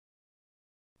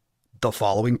The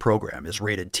following program is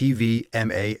rated TV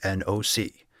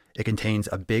MANOC. It contains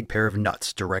a big pair of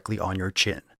nuts directly on your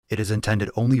chin. It is intended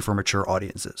only for mature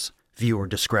audiences. Viewer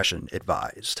discretion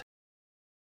advised.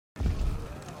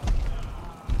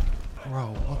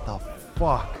 Bro, what the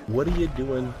fuck? What are you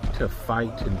doing to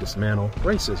fight and dismantle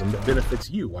racism that benefits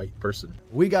you, white person?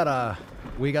 We got a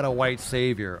white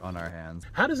savior on our hands.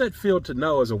 How does that feel to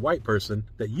know as a white person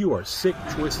that you are sick,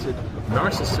 twisted,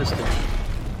 narcissistic?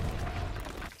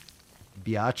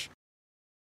 Biatch.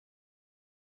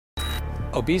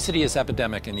 Obesity is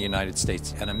epidemic in the United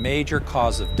States and a major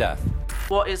cause of death.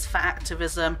 What is fat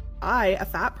activism? I, a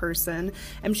fat person,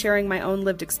 am sharing my own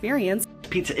lived experience.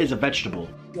 Pizza is a vegetable.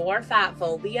 Your fat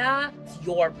phobia is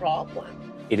your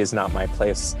problem. It is not my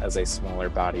place as a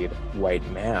smaller-bodied white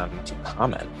man to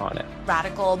comment on it.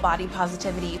 Radical body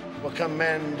positivity. What can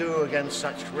men do against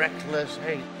such reckless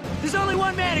hate? There's only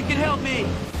one man who can help me.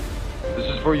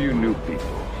 This is for you new people.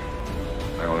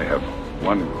 I only have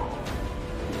one rule.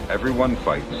 Everyone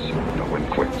fights, no one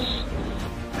quits.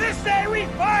 This day we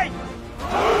fight!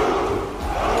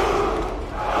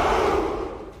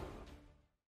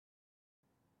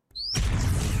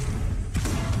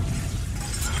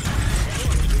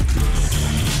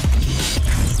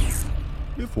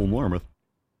 Full Marmouth.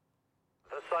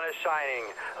 The sun is shining,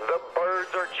 the birds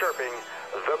are chirping,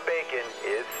 the bacon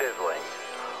is sizzling.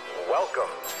 Welcome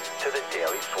to the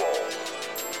Daily Swole.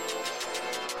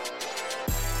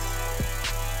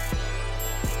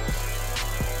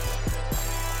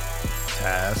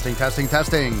 Testing. Testing,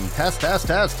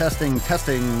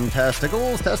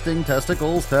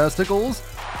 testicles.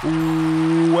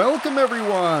 Welcome,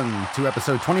 everyone, to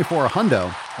episode 24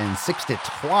 Hundo and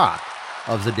 63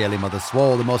 of the Daily Mother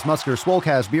Swole, the most muscular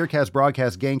swolecast, beercast,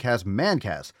 broadcast, gangcast,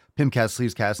 mancast, pimpcast,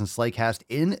 sleevescast, and slaycast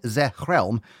in the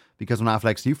realm. Because when I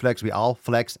flex, you flex, we all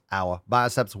flex our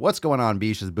biceps. What's going on,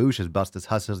 beaches, booshes, busters,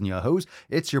 hustlers, and your hoes?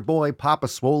 It's your boy, Papa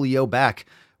Swolio, back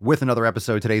with another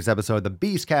episode. Today's episode, the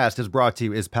Beastcast, is brought to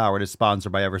you, is powered, is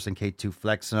sponsored by Everson K2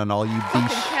 Flexing on all you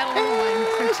beasts.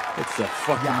 It's the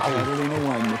fucking Catalina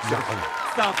wine mixer.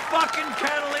 It's the fucking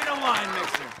Catalina wine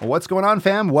mixer. What's going on,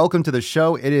 fam? Welcome to the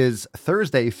show. It is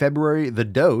Thursday, February the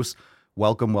dose.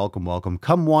 Welcome.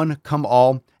 Come one, come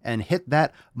all, and hit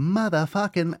that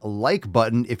motherfucking like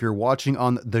button if you're watching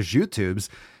on the YouTubes,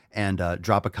 and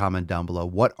drop a comment down below.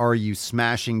 What are you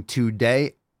smashing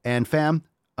today? And fam,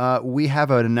 we have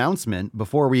an announcement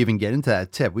before we even get into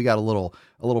that tip. We got a little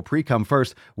pre-cum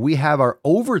first. We have our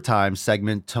overtime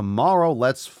segment tomorrow.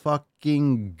 Let's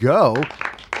fucking go.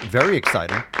 Very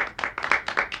exciting.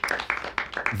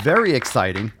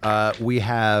 We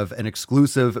have an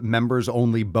exclusive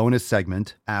members-only bonus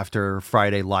segment after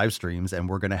Friday live streams, and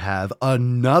we're going to have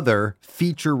another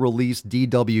feature-release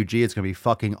DWG. It's going to be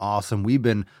fucking awesome. We've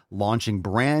been launching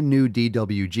brand new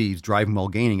DWGs, Driving While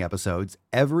Gaining episodes,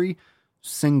 every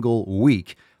single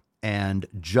week. And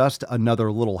just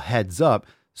another little heads up,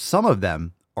 some of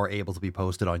them are able to be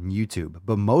posted on YouTube,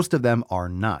 but most of them are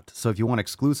not. So if you want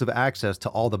exclusive access to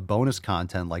all the bonus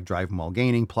content like Driving While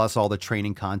Gaining, plus all the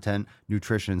training content,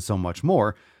 nutrition, and so much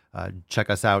more, check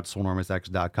us out,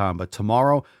 SoulNormousX.com. But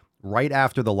tomorrow, right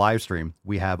after the live stream,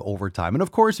 we have overtime. And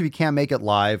of course, if you can't make it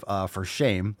live, for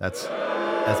shame, that's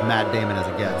as Matt Damon as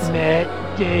it gets.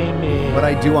 Matt Damon. But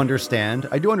I do understand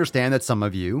that some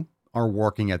of you are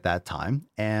working at that time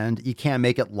and you can't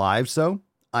make it live. So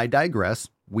I digress.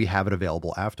 We have it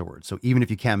available afterwards. So even if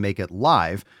you can't make it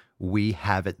live, we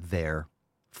have it there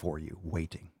for you,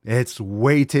 waiting. It's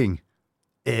waiting.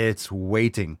 James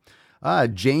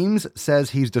says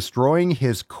he's destroying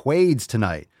his quades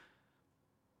tonight.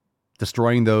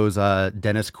 Destroying those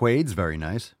Dennis Quades. Very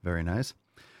nice.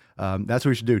 That's what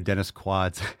we should do, Dennis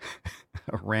Quads.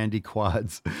 Randy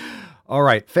Quads. All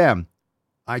right, fam.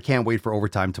 I can't wait for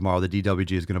overtime tomorrow. The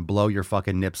DWG is going to blow your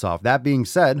fucking nips off. That being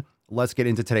said, let's get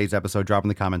into today's episode. Drop in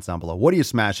the comments down below. What are you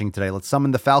smashing today? Let's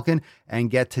summon the Falcon and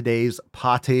get today's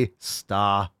party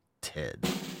started.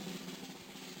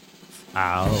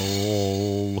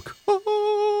 Falcon.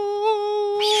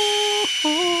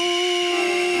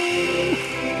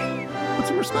 Put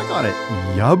some respect on it.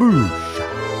 Yaboosh.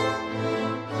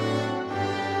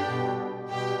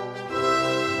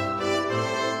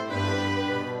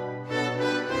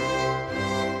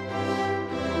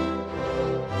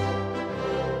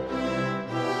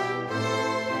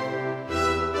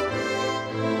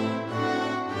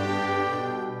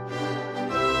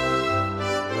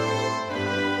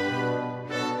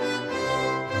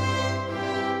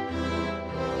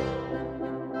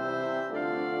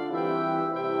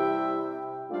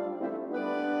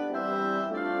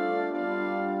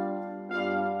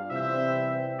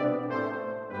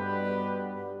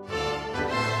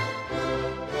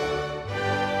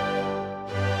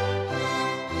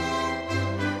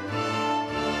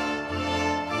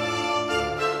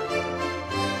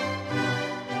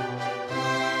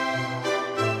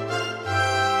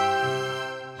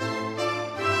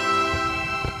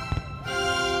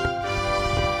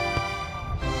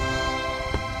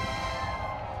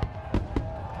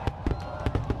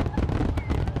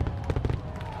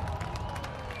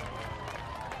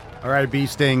 All right, bee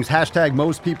stings. Hashtag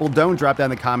most people don't. Drop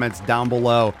down in the comments down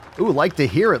below. Ooh, like to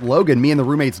hear it. Logan, me and the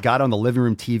roommates got on the living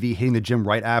room TV, hitting the gym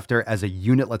right after as a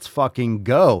unit. Let's fucking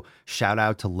go. Shout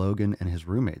out to Logan and his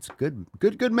roommates. Good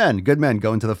men. Good men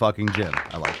going to the fucking gym.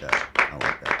 I like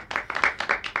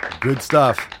that. Good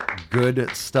stuff.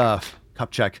 Good stuff. Cup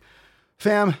check.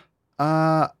 Fam,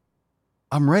 I'm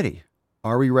ready.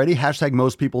 Are we ready? Hashtag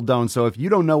most people don't. So if you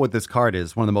don't know what this card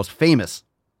is, one of the most famous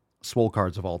swole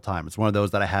cards of all time. It's one of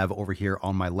those that I have over here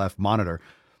on my left monitor.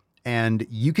 And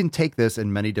you can take this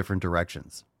in many different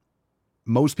directions.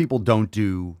 Most people don't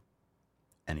do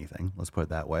anything, let's put it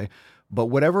that way. But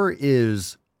whatever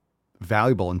is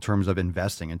valuable in terms of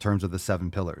investing, in terms of the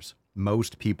 7 pillars,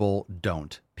 most people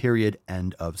don't. Period.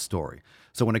 End of story.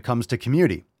 So when it comes to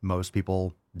community, most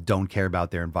people don't care about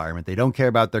their environment. They don't care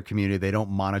about their community. They don't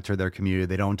monitor their community.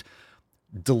 They don't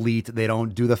delete. They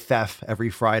don't do the theft every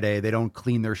Friday. They don't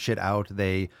clean their shit out.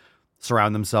 They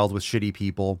surround themselves with shitty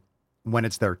people when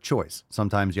it's their choice.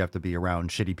 Sometimes you have to be around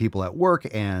shitty people at work,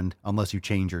 and unless you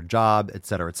change your job, et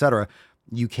cetera,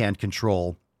 you can't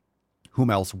control whom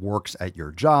else works at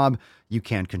your job. You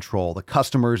can't control the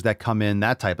customers that come in,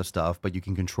 that type of stuff, but you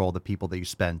can control the people that you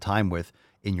spend time with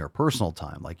in your personal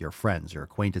time, like your friends, your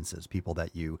acquaintances, people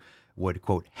that you would,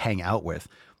 quote, hang out with.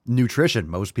 Nutrition.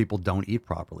 Most people don't eat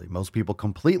properly. Most people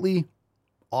completely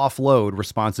offload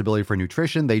responsibility for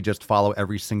nutrition. They just follow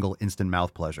every single instant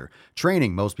mouth pleasure.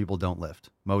 Training. Most people don't lift.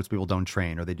 Most people don't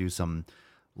train, or they do some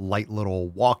light little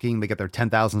walking. They get their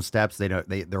 10,000 steps.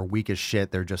 They're weak as shit.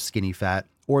 They're just skinny fat,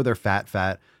 or they're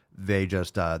fat. They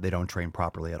just, they don't train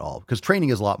properly at all, because training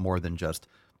is a lot more than just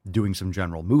doing some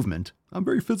general movement. I'm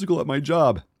very physical at my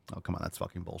job. Oh, come on. That's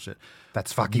fucking bullshit.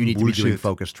 That's fucking You need bullshit. to be doing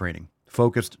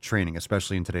focused training,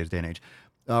 especially in today's day and age.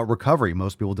 Recovery.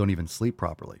 Most people don't even sleep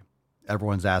properly.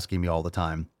 Everyone's asking me all the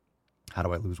time, how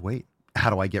do I lose weight? How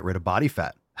do I get rid of body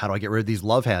fat? How do I get rid of these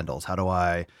love handles? How do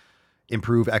I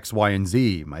improve X, Y, and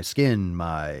Z? My skin,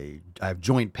 I have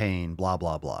joint pain, blah,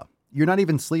 blah, blah. You're not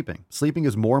even sleeping. Sleeping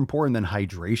is more important than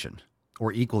hydration,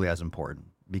 or equally as important,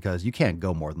 because you can't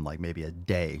go more than like maybe a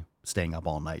day staying up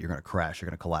all night. You're going to crash. You're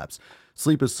going to collapse.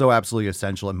 Sleep is so absolutely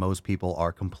essential, and most people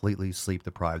are completely sleep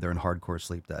deprived. They're in hardcore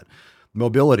sleep debt.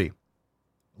 Mobility,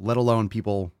 let alone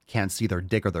people can't see their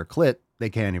dick or their clit.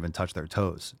 They can't even touch their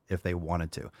toes if they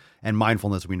wanted to. And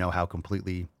mindfulness, we know how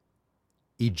completely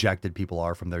ejected people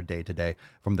are from their day to day,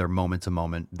 from their moment to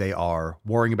moment. They are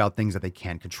worrying about things that they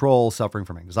can't control, suffering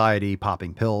from anxiety,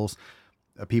 popping pills.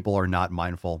 People are not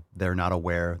mindful. They're not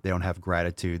aware. They don't have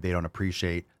gratitude. They don't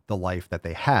appreciate the life that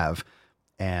they have,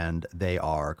 and they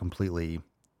are completely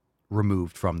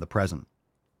removed from the present.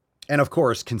 And of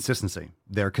course, consistency.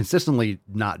 They're consistently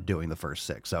not doing the first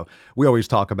 6. So we always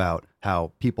talk about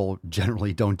how people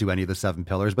generally don't do any of the 7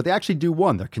 pillars, but they actually do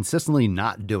one. They're consistently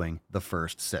not doing the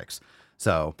first 6.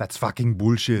 So that's fucking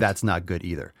bullshit. That's not good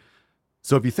either.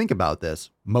 So if you think about this,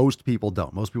 most people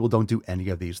don't. Most people don't do any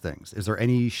of these things. Is there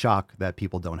any shock that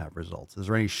people don't have results? Is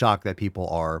there any shock that people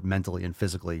are mentally and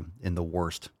physically in the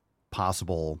worst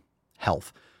possible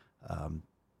health,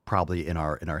 probably in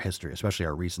our history, especially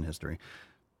our recent history?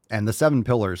 And the 7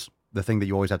 pillars, the thing that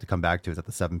you always have to come back to is that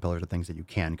the 7 pillars are things that you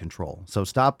can control. So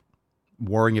stop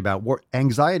worrying about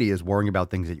anxiety is worrying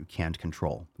about things that you can't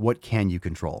control. What can you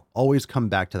control? Always come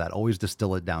back to that. Always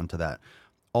distill it down to that.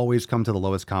 Always come to the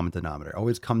lowest common denominator.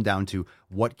 Always come down to,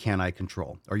 what can I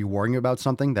control? Are you worrying about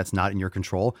something that's not in your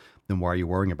control? Then why are you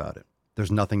worrying about it?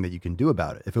 There's nothing that you can do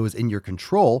about it. If it was in your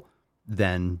control,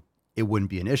 then it wouldn't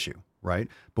be an issue, right?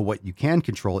 But what you can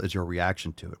control is your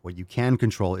reaction to it. What you can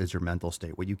control is your mental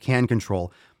state. What you can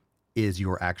control is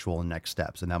your actual next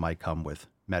steps. And that might come with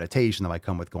meditation. That might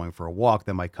come with going for a walk.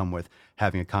 That might come with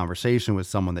having a conversation with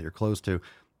someone that you're close to.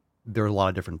 There are a lot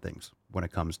of different things when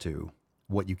it comes to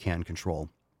what you can control.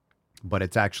 But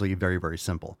it's actually very, very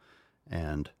simple.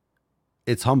 And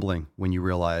it's humbling when you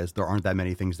realize there aren't that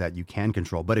many things that you can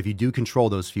control. But if you do control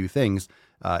those few things,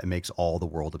 it makes all the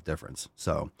world of difference.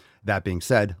 So that being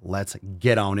said, let's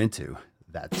get on into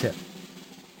that tip.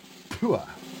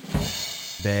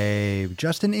 Babe,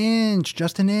 just an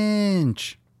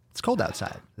inch. It's cold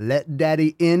outside. Let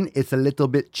daddy in. It's a little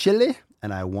bit chilly,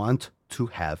 and I want to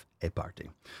have a party.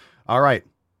 All right.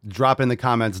 Drop in the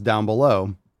comments down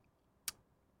below.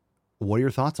 What are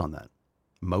your thoughts on that?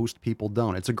 Most people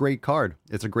don't. It's a great card.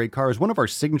 It's one of our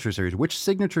signature series. Which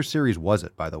signature series was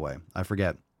it, by the way? I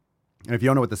forget. And if you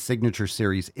don't know what the signature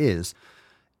series is,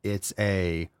 it's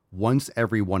a once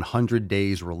every 100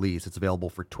 days release. It's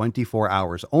available for 24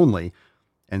 hours only.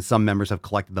 And some members have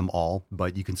collected them all,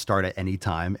 but you can start at any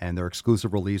time. And they're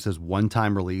exclusive releases,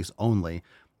 one-time release only.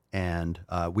 And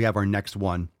we have our next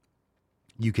one.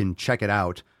 You can check it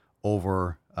out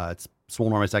over It's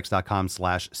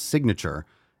swolenormousx.com/signature.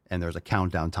 And there's a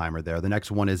countdown timer there. The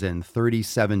next one is in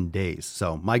 37 days.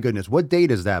 So my goodness, what date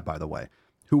is that, by the way?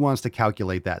 Who wants to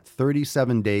calculate that?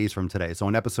 37 days from today. So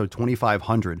in episode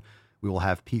 2500, we will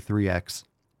have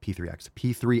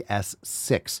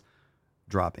P3S6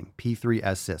 dropping.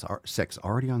 P3S6,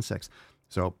 already on 6.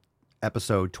 So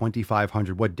episode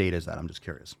 2500, what date is that? I'm just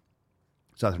curious.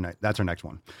 So that's our next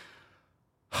one.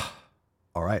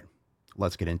 All right,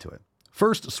 let's get into it.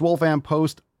 First Swole Fam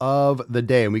post of the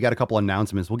day, and we got a couple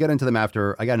announcements. We'll get into them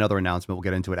after. I got another announcement. We'll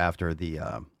get into it after the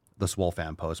Swole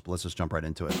Fam post, but let's just jump right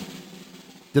into it.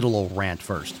 Did a little rant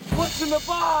first. What's in the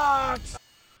box?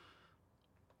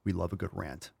 We love a good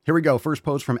rant. Here we go. First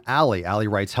post from Allie. Allie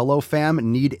writes, "Hello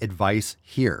fam, need advice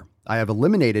here. I have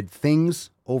eliminated things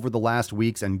over the last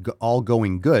weeks and all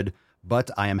going good, but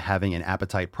I am having an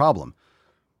appetite problem.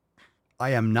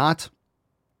 I am not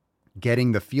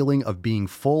getting the feeling of being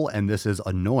full, and this is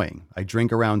annoying. I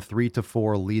drink around 3 to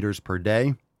 4 liters per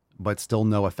day, but still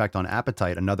no effect on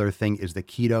appetite. Another thing is the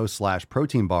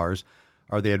keto/protein bars.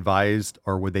 Are they advised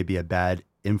or would they be a bad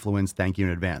influence? Thank you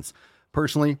in advance."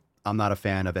 Personally, I'm not a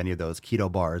fan of any of those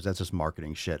keto bars. That's just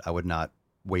marketing shit. I would not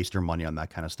waste your money on that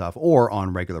kind of stuff or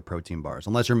on regular protein bars,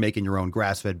 unless you're making your own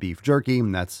grass-fed beef jerky,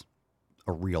 and that's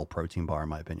a real protein bar in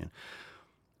my opinion.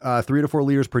 3 to 4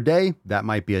 liters per day, that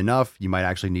might be enough. You might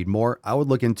actually need more. I would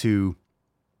look into,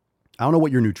 I don't know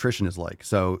what your nutrition is like.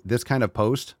 So this kind of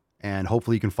post, and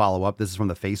hopefully you can follow up. This is from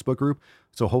the Facebook group.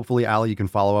 So hopefully, Allie, you can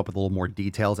follow up with a little more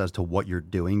details as to what you're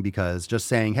doing, because just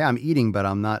saying, hey, I'm eating, but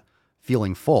I'm not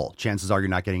feeling full. Chances are you're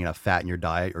not getting enough fat in your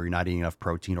diet, or you're not eating enough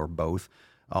protein, or both.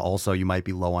 Also, you might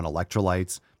be low on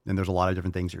electrolytes, and there's a lot of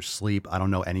different things, your sleep. I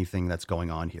don't know anything that's going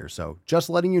on here. So just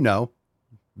letting you know,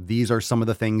 these are some of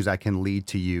the things that can lead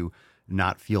to you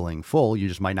not feeling full. You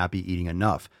just might not be eating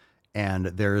enough. And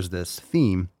there's this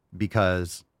theme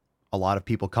because a lot of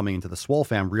people coming into the Swole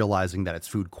Fam realizing that it's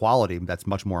food quality that's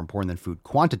much more important than food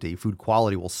quantity. Food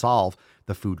quality will solve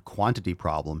the food quantity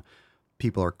problem.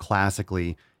 People are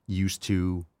classically used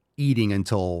to eating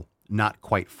until not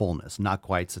quite fullness, not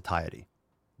quite satiety.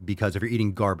 Because if you're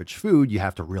eating garbage food, you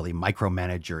have to really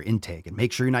micromanage your intake and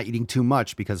make sure you're not eating too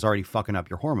much because it's already fucking up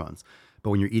your hormones.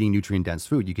 But when you're eating nutrient-dense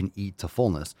food, you can eat to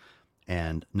fullness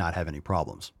and not have any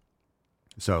problems.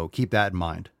 So keep that in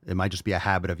mind. It might just be a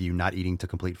habit of you not eating to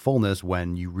complete fullness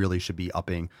when you really should be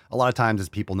upping. A lot of times it's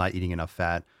people not eating enough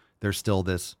fat. There's still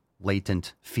this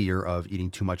latent fear of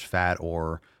eating too much fat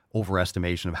or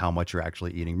overestimation of how much you're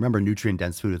actually eating. Remember,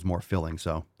 nutrient-dense food is more filling,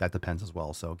 so that depends as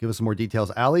well. So give us some more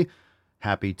details, Allie.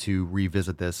 Happy to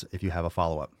revisit this if you have a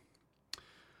follow-up.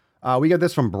 We got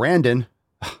this from Brandon.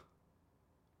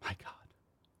 My God.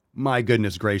 My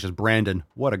goodness gracious, Brandon,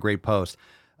 what a great post.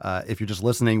 If you're just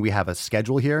listening, we have a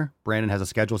schedule here. Brandon has a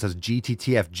schedule. It says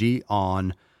GTTFG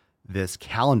on this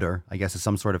calendar. I guess it's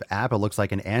some sort of app. It looks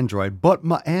like an Android, but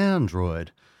my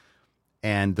Android.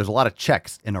 And there's a lot of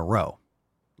checks in a row.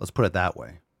 Let's put it that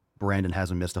way. Brandon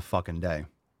hasn't missed a fucking day.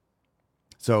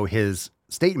 So his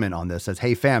statement on this says,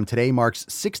 "Hey fam, today marks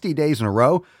 60 days in a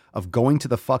row of going to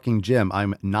the fucking gym.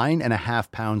 I'm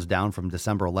 9.5 pounds down from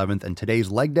December 11th, and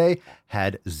today's leg day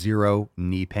had 0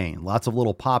 knee pain. Lots of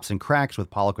little pops and cracks with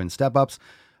Poliquin step-ups,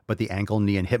 but the ankle,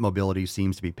 knee, and hip mobility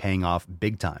seems to be paying off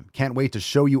big time. Can't wait to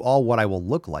show you all what I will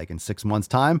look like in 6 months'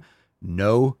 time.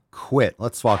 No quit."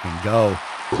 Let's fucking go.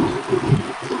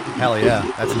 Hell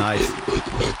yeah, that's nice.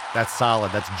 That's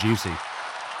solid. That's juicy.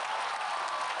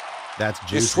 That's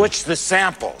juicy. You switch the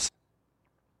samples.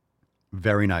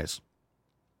 Very nice.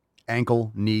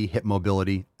 Ankle, knee, hip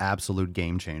mobility, absolute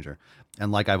game changer.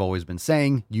 And like I've always been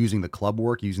saying, using the club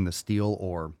work, using the steel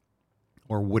or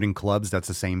wooden clubs, that's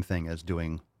the same thing as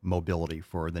doing mobility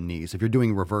for the knees. If you're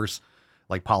doing reverse,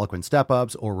 like Poliquin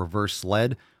step-ups or reverse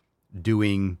sled,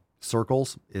 doing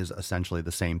circles is essentially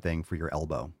the same thing for your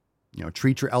elbow. You know,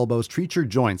 treat your elbows, treat your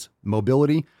joints.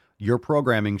 Mobility, your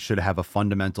programming should have a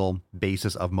fundamental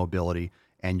basis of mobility,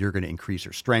 and you're going to increase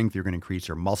your strength. You're going to increase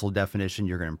your muscle definition.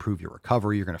 You're going to improve your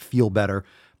recovery. You're going to feel better.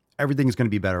 Everything's going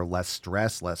to be better. Less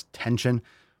stress, less tension.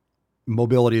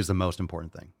 Mobility is the most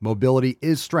important thing. Mobility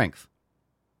is strength.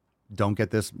 Don't get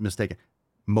this mistaken.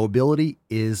 Mobility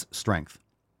is strength.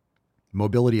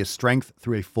 Mobility is strength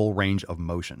through a full range of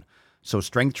motion. So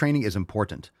strength training is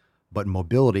important, but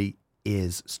mobility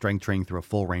is strength training through a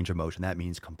full range of motion. That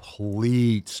means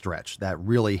complete stretch. That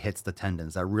really hits the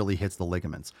tendons. That really hits the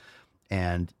ligaments.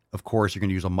 And of course, you're going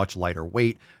to use a much lighter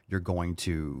weight. You're going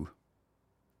to,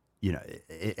 you know,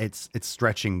 it's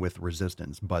stretching with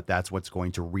resistance, but that's what's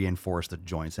going to reinforce the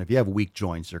joints. And if you have weak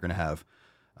joints, you're going to have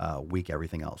weak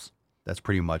everything else. That's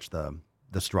pretty much the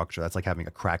structure. That's like having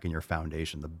a crack in your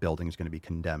foundation. The building is going to be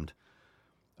condemned.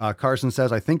 Carson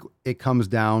says, I think it comes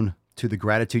down to the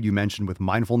gratitude you mentioned with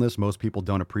mindfulness. Most people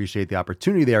don't appreciate the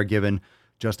opportunity they are given,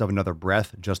 just of another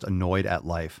breath, just annoyed at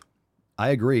life. I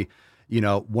agree. You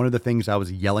know, one of the things I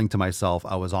was yelling to myself,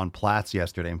 I was on Platts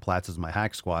yesterday, and Platts is my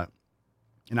hack squat,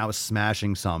 and I was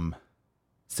smashing some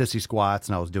sissy squats,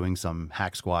 and I was doing some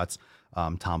hack squats,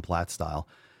 Tom Platts style.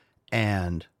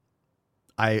 And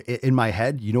in my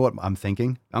head, you know what I'm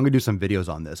thinking? I'm going to do some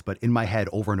videos on this, but in my head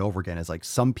over and over again is like,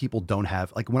 some people don't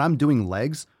have, like when I'm doing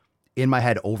legs in my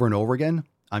head over and over again,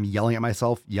 I'm yelling at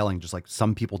myself, just like,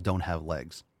 some people don't have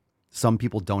legs. Some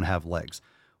people don't have legs.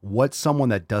 What someone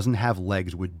that doesn't have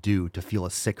legs would do to feel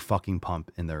a sick fucking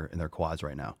pump in their quads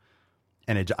right now.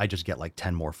 And I just get like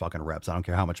 10 more fucking reps. I don't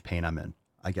care how much pain I'm in.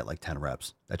 I get like 10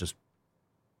 reps.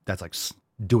 That's like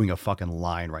doing a fucking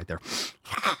line right there.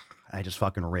 I just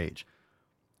fucking rage.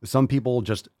 Some people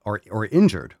just are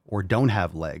injured or don't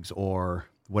have legs or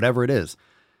whatever it is.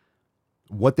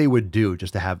 What they would do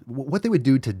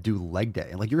to do leg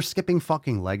day. Like, you're skipping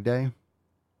fucking leg day.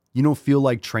 You don't feel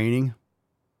like training.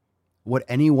 What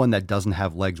anyone that doesn't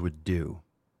have legs would do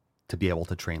to be able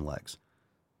to train legs.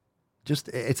 Just,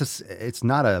 it's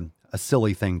not a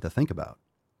silly thing to think about.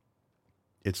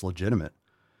 It's legitimate.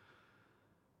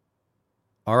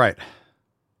 All right.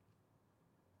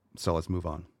 So let's move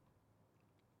on.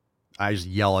 I just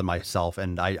yell at myself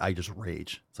and I just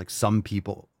rage. It's like, some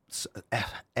people,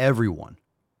 everyone,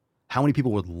 how many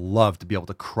people would love to be able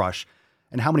to crush,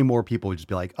 and how many more people would just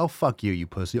be like, oh, fuck you, you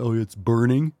pussy. Oh, it's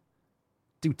burning.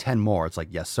 Do 10 more. It's like,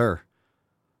 yes, sir.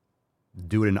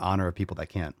 Do it in honor of people that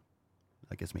can't.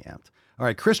 That gets me amped. All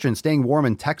right, Christian, staying warm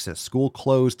in Texas. School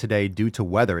closed today due to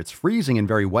weather. It's freezing and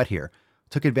very wet here.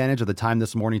 Took advantage of the time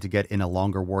this morning to get in a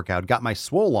longer workout. Got my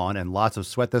swole on and lots of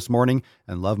sweat this morning,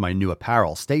 and love my new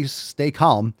apparel. Stay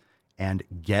calm and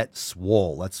get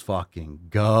swole. Let's fucking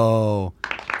go.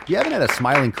 You haven't had a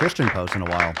smiling Christian post in a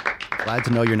while. Glad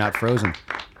to know you're not frozen.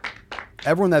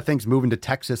 Everyone that thinks moving to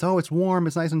Texas, oh, it's warm,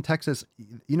 it's nice in Texas.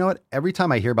 You know what? Every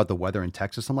time I hear about the weather in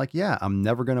Texas, I'm like, yeah, I'm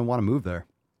never going to want to move there.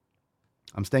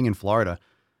 I'm staying in Florida.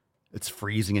 It's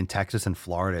freezing in Texas and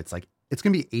Florida. It's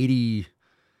going to be 80.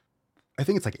 I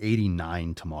think it's like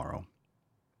 89 tomorrow.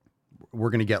 We're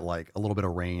going to get like a little bit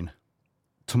of rain.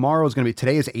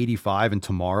 Today is 85 and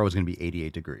tomorrow is going to be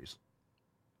 88 degrees.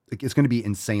 It's going to be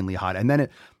insanely hot. And then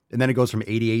it goes from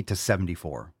 88 to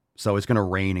 74. So it's going to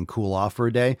rain and cool off for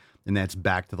a day, and then it's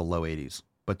back to the low 80s.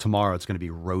 But tomorrow it's going to be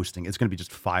roasting. It's going to be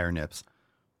just fire nips.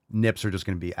 Nips are just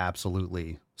going to be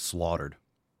absolutely slaughtered.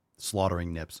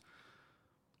 Slaughtering nips.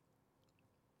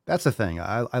 That's the thing.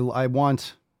 I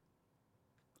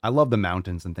love the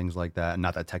mountains and things like that.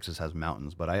 Not that Texas has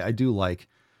mountains, but I do like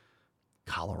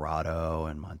Colorado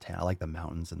and Montana. I like the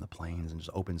mountains and the plains and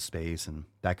just open space and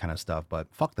that kind of stuff.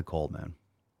 But fuck the cold, man.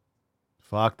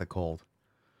 Fuck the cold.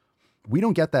 We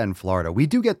don't get that in Florida. We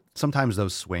do get sometimes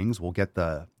those swings. We'll get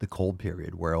the cold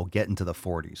period where it'll get into the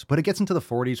 40s. But it gets into the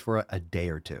 40s for a day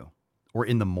or two. Or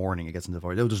in the morning it gets into the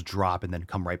 40s. It'll just drop and then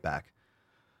come right back.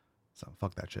 So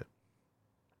fuck that shit.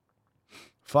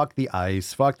 Fuck the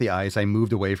ice. Fuck the ice. I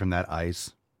moved away from that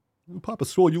ice. Papa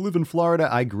Swole, you live in Florida.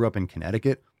 I grew up in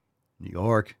Connecticut, New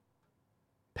York,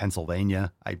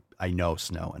 Pennsylvania. I know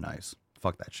snow and ice.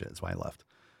 Fuck that shit. That's why I left.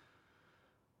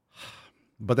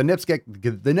 But the nips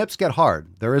get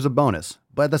hard. There is a bonus.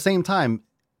 But at the same time,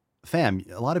 fam,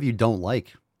 a lot of you don't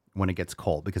like when it gets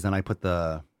cold, because then I put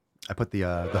the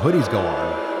hoodies go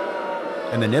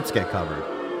on and the nips get covered.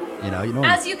 You know.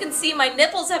 As you can see, my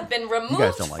nipples have been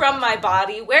removed from my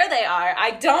body. Where they are,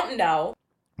 I don't know.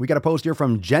 We got a post here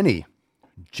from Jenny.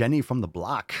 Jenny from the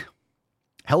block.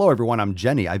 Hello, everyone. I'm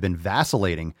Jenny. I've been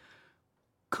vacillating.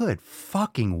 Good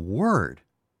fucking word.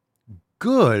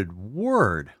 Good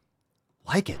word.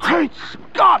 Like it. Great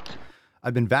Scott!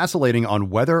 I've been vacillating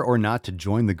on whether or not to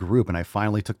join the group, and I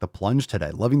finally took the plunge today.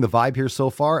 Loving the vibe here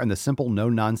so far and the simple,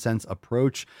 no-nonsense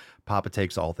approach Papa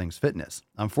takes all things fitness.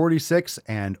 I'm 46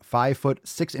 and 5 foot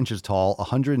 6 inches tall,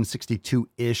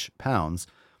 162-ish pounds,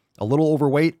 a little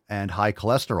overweight and high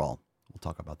cholesterol. We'll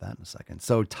talk about that in a second.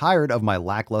 So tired of my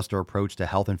lackluster approach to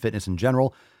health and fitness in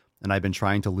general, and I've been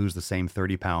trying to lose the same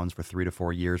 30 pounds for 3 to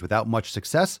 4 years without much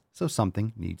success, so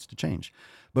something needs to change.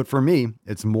 But for me,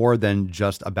 it's more than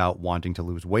just about wanting to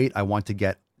lose weight. I want to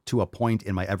get to a point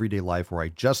in my everyday life where I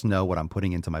just know what I'm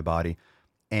putting into my body,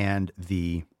 and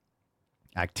the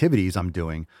activities I'm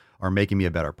doing are making me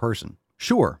a better person.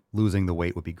 Sure, losing the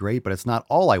weight would be great, but it's not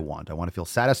all I want. I want to feel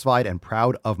satisfied and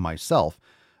proud of myself.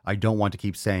 I don't want to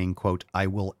keep saying, quote,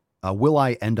 will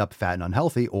I end up fat and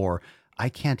unhealthy, or I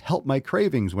can't help my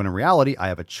cravings, when in reality, I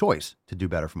have a choice to do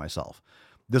better for myself.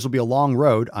 This will be a long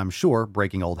road, I'm sure.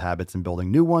 Breaking old habits and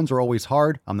building new ones are always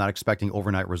hard. I'm not expecting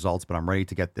overnight results, but I'm ready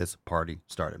to get this party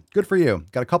started. Good for you.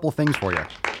 Got a couple of things for you.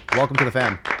 Welcome to the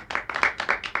fam.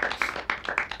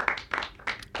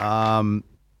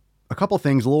 A couple of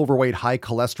things, a little overweight, high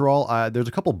cholesterol. There's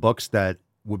a couple books that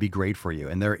would be great for you,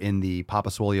 and they're in the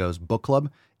Papa Swolio's book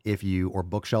club, or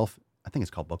bookshelf. I think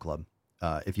it's called book club.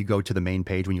 If you go to the main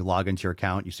page, when you log into your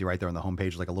account, you see right there on the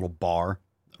homepage, like a little bar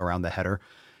around the header.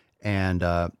 And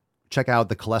check out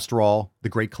The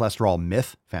Great Cholesterol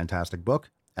Myth, fantastic book,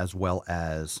 as well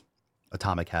as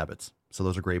Atomic Habits. So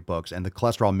those are great books. And The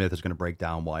Cholesterol Myth is going to break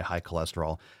down why high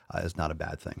cholesterol is not a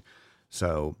bad thing.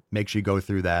 So make sure you go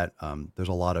through that. There's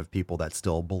a lot of people that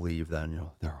still believe that,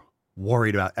 they're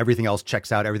worried about everything else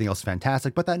checks out, everything else is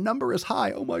fantastic, but that number is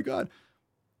high. Oh my God.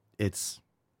 It's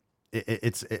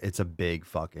a big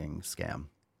fucking scam.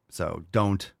 So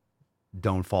don't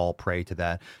fall prey to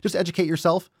that. Just educate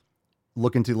yourself.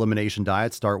 Look into elimination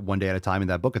diet, start one day at a time. In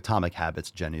that book, Atomic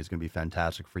Habits, Jenny, is going to be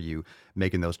fantastic for you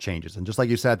making those changes. And just like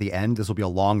you said at the end, this will be a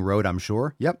long road, I'm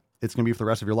sure. Yep, it's going to be for the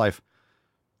rest of your life.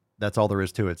 That's all there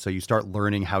is to it. So you start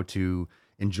learning how to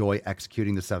enjoy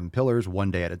executing the 7 pillars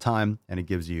one day at a time, and it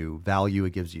gives you value,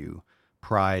 it gives you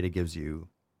pride, it gives you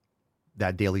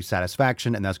that daily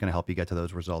satisfaction, and that's going to help you get to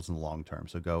those results in the long term.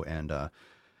 So go and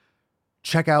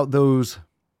check out those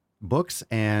books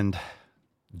and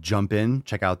jump in,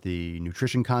 check out the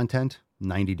nutrition content.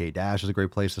 90-Day Dash is a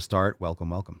great place to start. Welcome,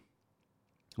 welcome.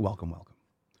 Welcome, welcome.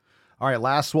 All right,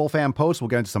 last Swole Fam post. We'll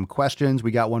get into some questions.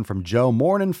 We got one from Joe.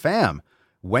 Morning, fam.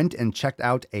 Went and checked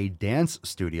out a dance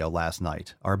studio last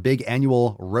night. Our big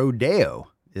annual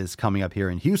rodeo is coming up here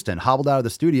in Houston. Hobbled out of the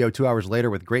studio 2 hours later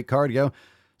with great cardio.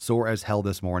 Sore as hell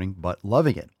this morning, but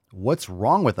loving it. What's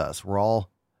wrong with us? We're all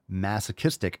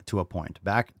masochistic to a point.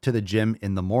 Back to the gym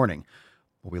in the morning.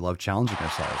 Well, we love challenging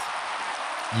ourselves.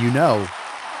 You know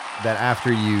that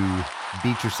after you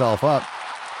beat yourself up,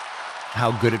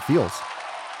 how good it feels.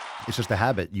 It's just a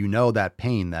habit. You know that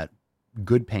pain, that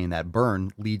good pain, that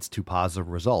burn leads to positive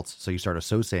results. So you start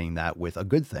associating that with a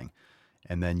good thing.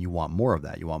 And then you want more of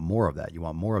that. You want more of that. You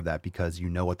want more of that because you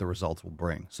know what the results will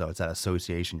bring. So it's that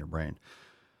association in your brain.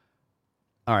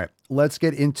 All right, let's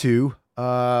get into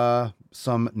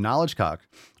some knowledge cock.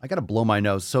 I got to blow my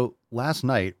nose. So last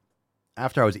night,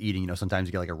 after I was eating, sometimes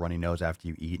you get like a runny nose after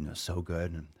you eat, and it's so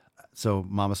good. And so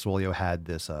Mama Swolio had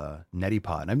this neti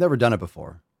pot, and I've never done it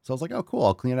before. So I was like, oh, cool,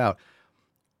 I'll clean it out.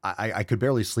 I could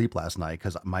barely sleep last night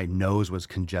because my nose was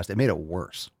congested. It made it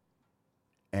worse.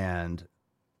 And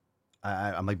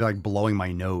I'm like blowing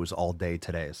my nose all day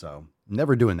today. So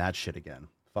never doing that shit again.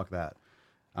 Fuck that.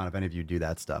 I don't know if any of you do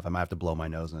that stuff. I might have to blow my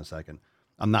nose in a second.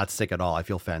 I'm not sick at all. I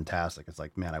feel fantastic. It's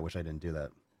like, man, I wish I didn't do that.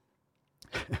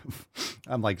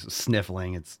 I'm like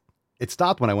sniffling. It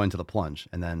stopped when I went to the plunge,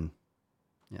 and then,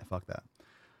 yeah, fuck that.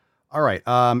 All right.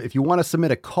 If you want to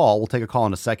submit a call, we'll take a call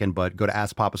in a second, but go to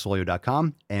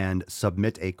askpapaswolio.com and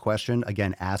submit a question.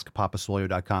 Again,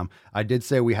 askpapaswolio.com. I did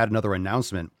say we had another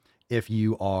announcement. If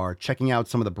you are checking out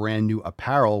some of the brand new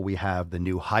apparel, we have the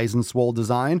new Heisenswole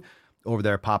design over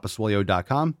there at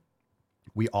papaswolio.com.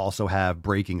 We also have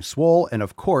Breaking Swole. And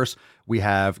of course, we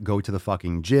have Go to the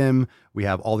Fucking Gym. We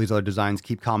have all these other designs.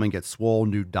 Keep Calm and Get Swole,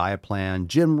 new diet plan,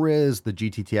 Gym Riz, the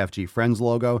GTTFG Friends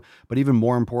logo. But even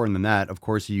more important than that, of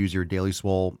course, you use your Daily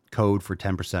Swole code for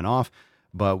 10% off.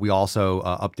 But we also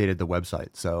updated the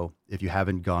website. So if you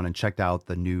haven't gone and checked out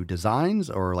the new designs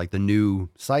or like the new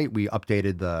site, we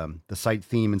updated the site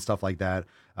theme and stuff like that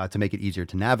to make it easier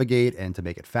to navigate and to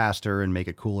make it faster and make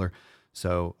it cooler.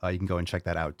 So you can go and check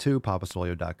that out too,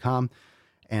 papaswolio.com,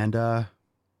 and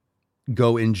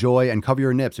go enjoy and cover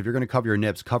your nips. If you're going to cover your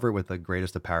nips, cover it with the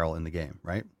greatest apparel in the game,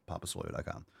 right?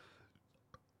 papaswolio.com.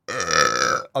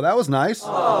 Oh, that was nice.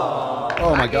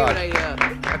 Oh my God.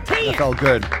 That felt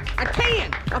good.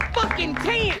 A fucking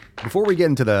 10. Before we get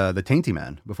into the Tainty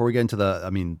Man, before we get into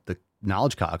the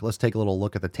knowledge cock, let's take a little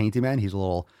look at the Tainty Man. He's a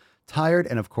little tired.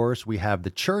 And of course, we have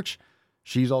the church.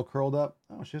 She's all curled up.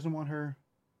 Oh, she doesn't want her.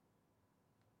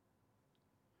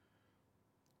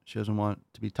 She doesn't want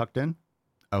to be tucked in?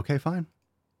 Okay, fine.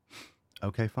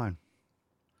 Okay, fine.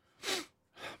 Oh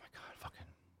my God, fucking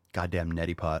goddamn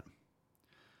neti pot.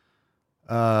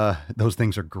 Those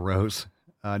things are gross.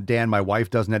 Dan, my wife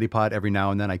does neti pot every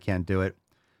now and then. I can't do it.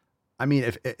 I mean,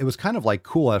 if it was kind of like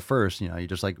cool at first, you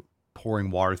just like pouring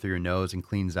water through your nose and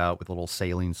cleans out with a little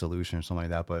saline solution or something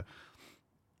like that, but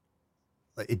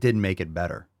it didn't make it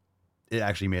better. It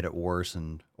actually made it worse.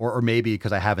 Or maybe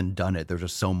because I haven't done it, there's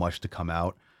just so much to come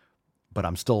out. But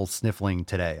I'm still sniffling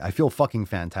today. I feel fucking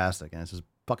fantastic, and it's just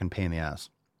fucking pain in the ass.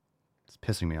 It's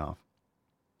pissing me off.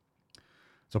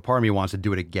 So part of me wants to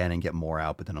do it again and get more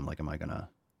out, but then I'm like, am I gonna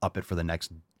up it for the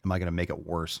next? Am I going to make it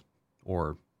worse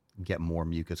or get more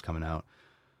mucus coming out?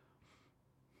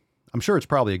 I'm sure it's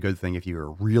probably a good thing if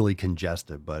you're really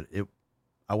congested, but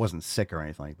I wasn't sick or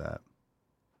anything like that.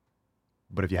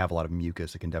 But if you have a lot of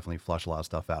mucus, it can definitely flush a lot of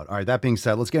stuff out. All right, that being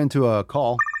said, let's get into a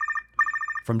call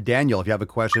from Daniel. If you have a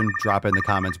question, drop it in the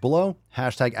comments below.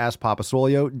 Hashtag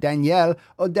AskPapaSolio. Danielle.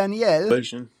 Oh, Danielle.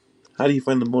 Question. How do you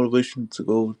find the motivation to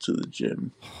go to the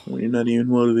gym when you're not even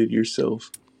motivated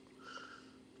yourself?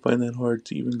 Find that hard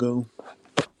to even go?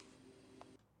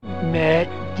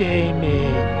 Matt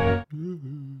Damon.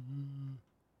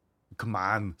 Come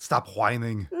on, stop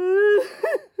whining.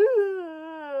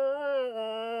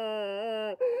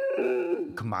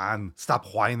 Come on, stop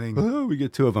whining. Oh, we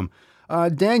get two of them.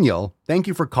 Daniel, thank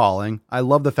you for calling. I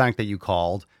love the fact that you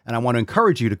called, and I want to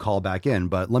encourage you to call back in.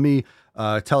 But let me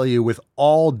tell you with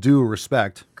all due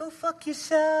respect. Go fuck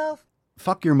yourself.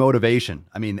 Fuck your motivation.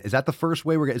 I mean, is that the first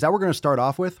way is that what we're going to start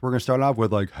off with? We're going to start off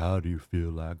with like, how do you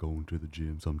feel like going to the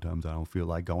gym? Sometimes I don't feel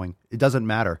like going. It doesn't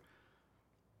matter.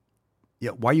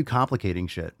 Yeah, why are you complicating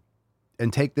shit?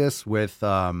 And take this with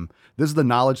this is the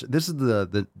knowledge. This is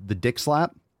the dick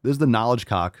slap. This is the knowledge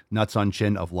cock, nuts on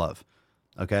chin of love.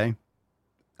 Okay?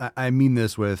 I mean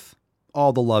this with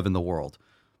all the love in the world.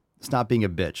 Stop being a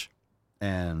bitch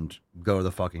and go to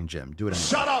the fucking gym. Do it anyway.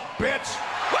 Shut up,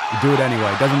 bitch! Do it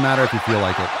anyway. It doesn't matter if you feel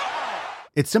like it.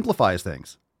 It simplifies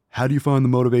things. How do you find the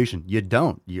motivation? You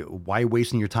don't. Why are you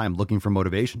wasting your time looking for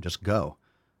motivation? Just go.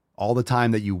 All the time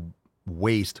that you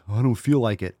waste, I don't feel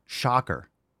like it. Shocker.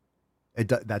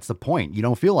 That's the point. You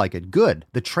don't feel like it. Good.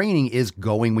 The training is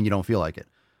going when you don't feel like it.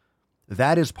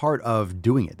 That is part of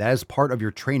doing it. That is part of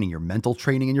your training, your mental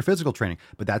training and your physical training.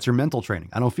 But that's your mental training.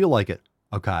 I don't feel like it.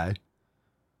 Okay.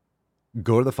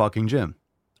 Go to the fucking gym.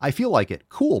 I feel like it.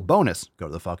 Cool. Bonus. Go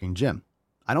to the fucking gym.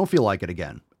 I don't feel like it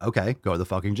again. Okay. Go to the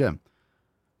fucking gym.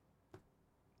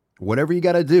 Whatever you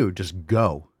got to do, just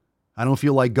go. I don't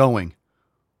feel like going.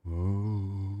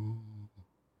 And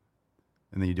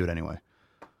then you do it anyway.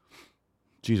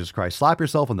 Jesus Christ. Slap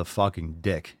yourself on the fucking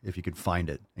dick if you could find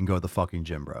it and go to the fucking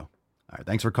gym, bro. All right.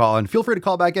 Thanks for calling. Feel free to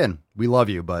call back in. We love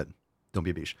you, but don't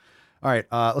be a bitch. All right.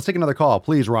 Let's take another call.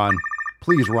 Please, Ron.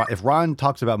 Please, Ron. If Ron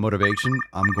talks about motivation,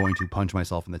 I'm going to punch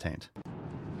myself in the taint.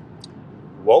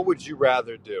 What would you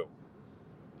rather do?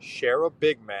 Share a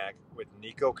Big Mac with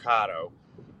Nico Cotto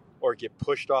or get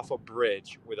pushed off a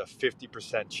bridge with a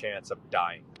 50% chance of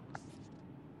dying?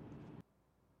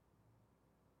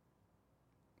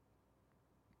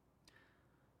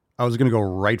 I was going to go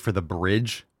right for the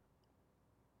bridge,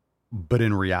 but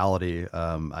in reality,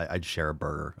 I'd share a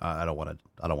burger. I don't want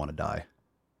to die.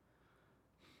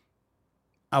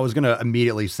 I was going to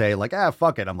immediately say like,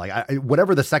 fuck it. I'm like,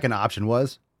 whatever the second option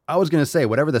was, I was going to say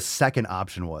whatever the second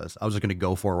option was, I was just going to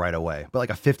go for right away. But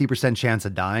like a 50% chance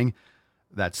of dying,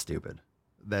 that's stupid.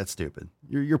 That's stupid.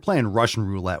 You're playing Russian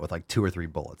roulette with like 2 or 3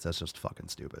 bullets. That's just fucking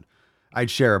stupid.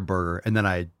 I'd share a burger and then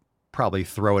I'd probably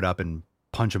throw it up and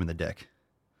punch him in the dick.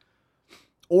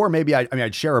 Or maybe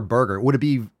I'd share a burger. Would it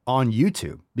be on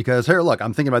YouTube? Because here, look,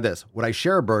 I'm thinking about this. Would I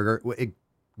share a burger,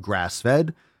 grass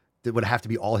fed? It would have to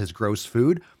be all his gross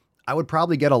food. I would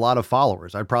probably get a lot of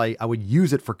followers. I would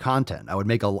use it for content. I would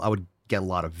get a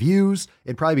lot of views.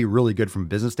 It'd probably be really good from a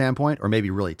business standpoint, or maybe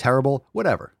really terrible.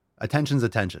 Whatever. Attention's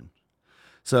attention.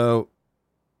 So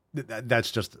that's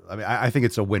just. I mean, I think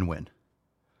it's a win-win.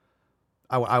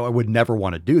 I would never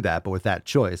want to do that, but with that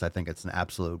choice, I think it's an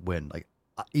absolute win. Like.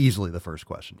 Easily the first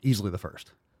question. Easily the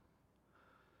first.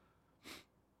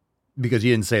 Because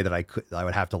you didn't say that I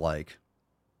would have to like,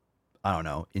 I don't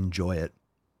know, enjoy it.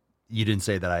 You didn't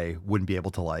say that I wouldn't be able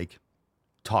to like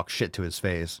talk shit to his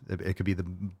face. It could be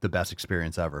the best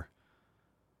experience ever.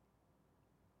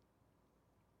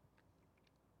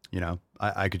 You know,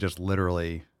 I could just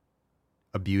literally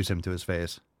abuse him to his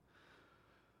face.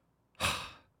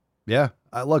 Yeah.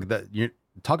 Look, you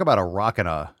talk about a rock and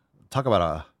a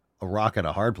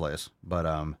hard place, but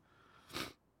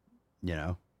you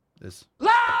know, this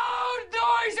loud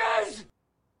noises.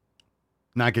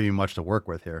 Not giving you much to work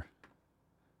with here.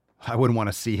 I wouldn't want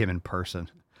to see him in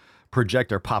person.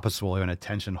 Projector Papa Swolio, an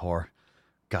attention whore.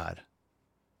 God.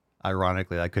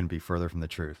 Ironically, that couldn't be further from the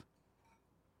truth.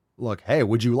 Look, hey,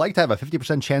 would you like to have a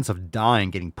 50% chance of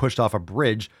dying getting pushed off a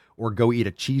bridge or go eat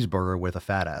a cheeseburger with a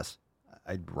fat ass?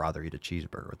 I'd rather eat a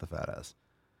cheeseburger with a fat ass.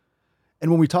 And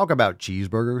when we talk about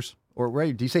cheeseburgers, or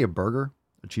right, do you say a burger,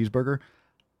 a cheeseburger?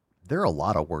 There are a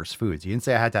lot of worse foods. You didn't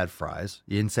say I had to have fries.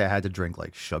 You didn't say I had to drink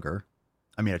like sugar.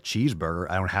 I mean, a cheeseburger,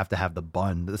 I don't have to have the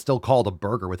bun. It's still called a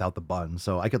burger without the bun.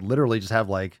 So I could literally just have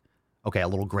like, okay, a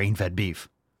little grain-fed beef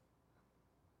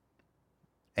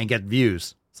and get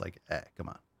views. It's like, come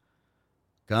on.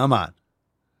 Come on.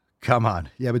 Come on.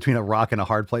 Yeah, between a rock and a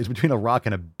hard place, between a rock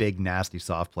and a big, nasty,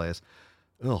 soft place.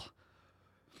 Ugh.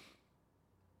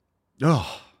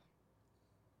 Ugh.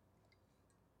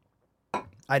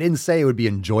 I didn't say it would be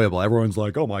enjoyable. Everyone's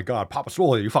like, oh my God, Papa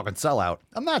Swolio, you fucking sellout.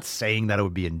 I'm not saying that it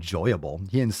would be enjoyable.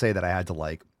 He didn't say that I had to,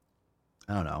 like,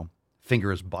 I don't know,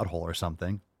 finger his butthole or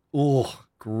something. Ugh,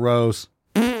 gross.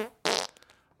 All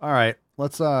right,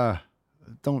 let's, don't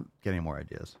get any more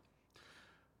ideas.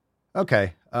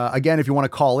 Okay. Again, if you want to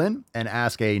call in and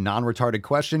ask a non-retarded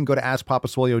question, go to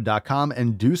askpapaswolio.com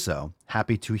and do so.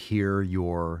 Happy to hear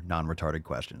your non-retarded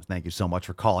questions. Thank you so much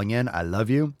for calling in. I love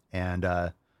you. And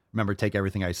remember, take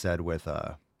everything I said with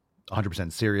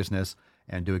 100% seriousness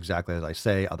and do exactly as I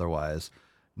say. Otherwise,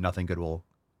 nothing good will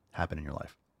happen in your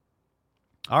life.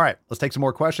 All right, let's take some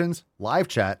more questions. Live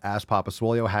chat, Ask Papa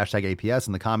Swolio, hashtag APS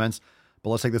in the comments. But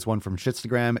let's take this one from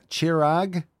Shitstagram,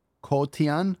 Chirag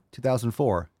Kotian,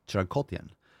 2004. Chirag Kotian.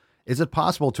 Is it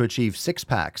possible to achieve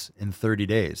 6-packs in 30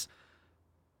 days?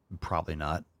 Probably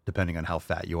not, depending on how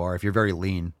fat you are. If you're very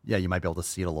lean, yeah, you might be able to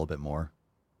see it a little bit more.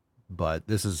 But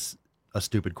this is a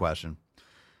stupid question.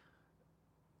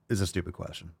 It's a stupid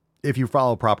question. If you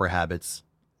follow proper habits,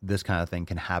 this kind of thing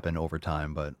can happen over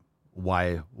time. But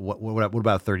why? What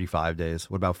about 35 days?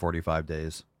 What about 45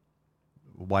 days?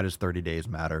 Why does 30 days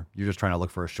matter? You're just trying to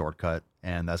look for a shortcut,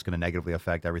 and that's going to negatively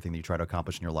affect everything that you try to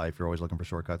accomplish in your life. You're always looking for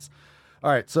shortcuts. All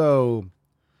right, so,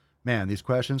 man, these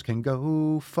questions can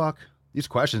go fuck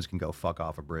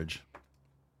off a bridge.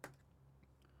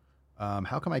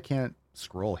 How come I can't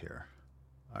scroll here?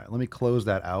 All right, let me close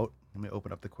that out. Let me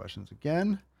open up the questions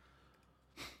again.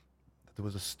 That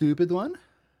was a stupid one.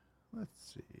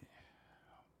 Let's see.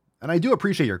 And I do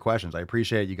appreciate your questions. I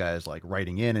appreciate you guys like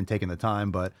writing in and taking the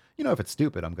time, but you know, if it's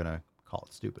stupid, I'm going to call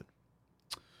it stupid.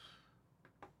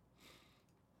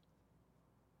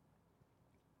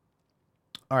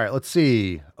 All right, let's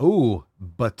see. Oh,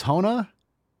 baton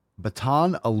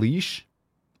a leash,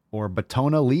 or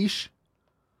baton a leash,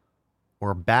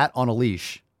 or bat on a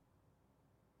leash.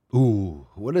 Ooh,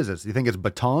 what is this? You think it's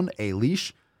baton a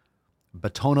leash?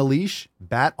 Baton a leash?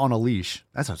 Bat on a leash.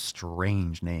 That's a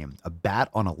strange name. A bat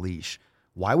on a leash.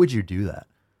 Why would you do that?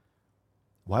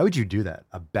 Why would you do that?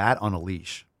 A bat on a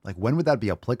leash. Like, when would that be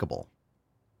applicable?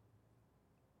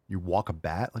 You walk a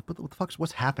bat? Like, what the fuck's,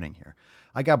 what's happening here?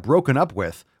 I got broken up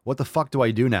with. What the fuck do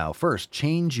I do now? First,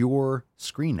 change your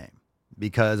screen name.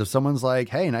 Because if someone's like,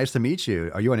 hey, nice to meet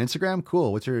you. Are you on Instagram?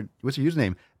 Cool. What's your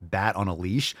username? Bat on a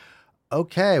leash.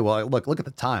 Okay, well, look at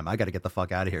the time. I got to get the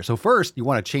fuck out of here. So first, you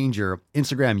want to change your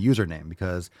Instagram username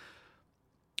because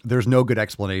there's no good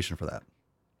explanation for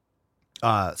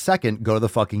that. Second, go to the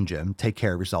fucking gym. Take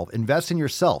care of yourself. Invest in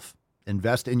yourself.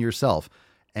 Invest in yourself.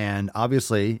 And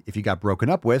obviously, if you got broken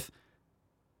up with,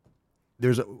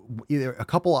 there's either a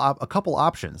couple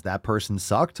options. That person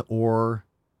sucked, or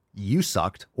you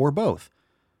sucked, or both.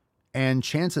 And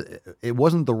chances it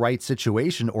wasn't the right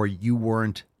situation, or you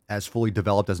weren't as fully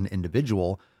developed as an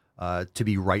individual to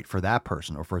be right for that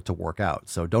person or for it to work out.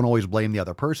 So don't always blame the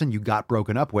other person you got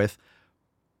broken up with.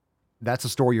 That's a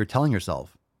story you're telling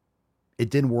yourself. It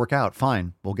didn't work out.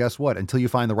 Fine. Well, guess what? Until you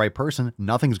find the right person,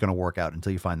 nothing's going to work out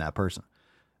until you find that person.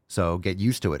 So get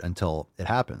used to it until it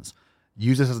happens.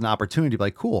 Use this as an opportunity to be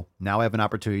like, cool, now I have an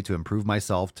opportunity to improve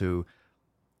myself, to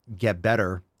get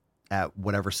better at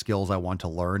whatever skills I want to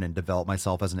learn and develop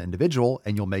myself as an individual,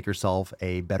 and you'll make yourself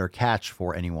a better catch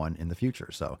for anyone in the future.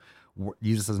 So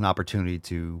use this as an opportunity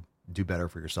to do better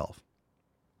for yourself.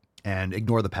 And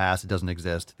ignore the past. It doesn't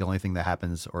exist. The only thing that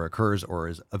happens or occurs or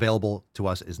is available to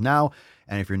us is now.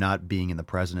 And if you're not being in the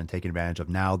present and taking advantage of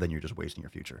now, then you're just wasting your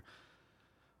future.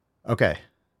 Okay.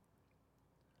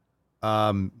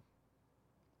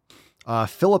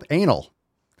 Philip Anal.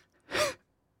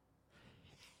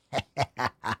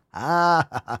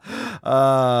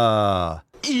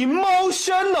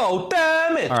 Emotional,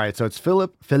 damn it. All right, so it's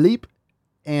Philippe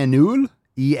Anul,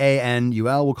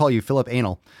 E-A-N-U-L. We'll call you Philip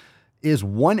Anal. Is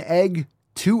 1 egg,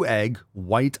 2 egg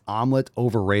white omelet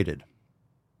overrated?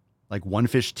 Like 1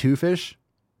 fish, 2 fish?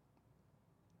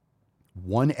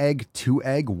 1 egg, 2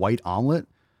 egg white omelet?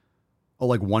 Oh,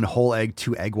 like 1 whole egg,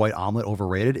 2 egg white omelet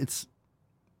overrated? It's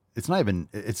not even,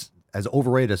 it's as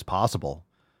overrated as possible.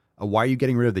 Why are you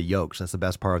getting rid of the yolks? That's the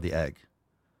best part of the egg.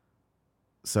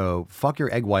 So fuck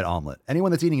your egg white omelet. Anyone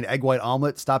that's eating an egg white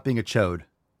omelet, stop being a chode.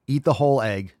 Eat the whole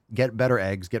egg. Get better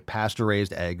eggs. Get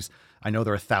pasture-raised eggs. I know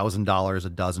they're $1,000 a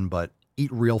dozen, but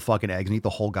eat real fucking eggs and eat the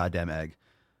whole goddamn egg.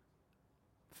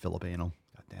 Filipino.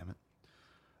 God damn it.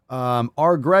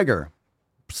 R. Gregor.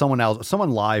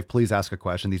 Someone live, please ask a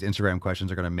question. These Instagram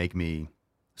questions are going to make me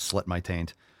slit my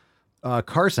taint.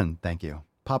 Carson, thank you.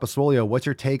 Papa Swolio, what's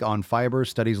your take on fiber?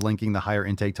 Studies linking the higher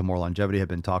intake to more longevity have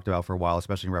been talked about for a while,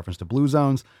 especially in reference to blue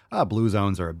zones. Blue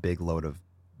zones are a big load of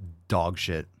dog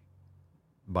shit,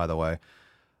 by the way.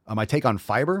 My take on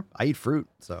fiber, I eat fruit,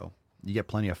 so you get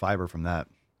plenty of fiber from that.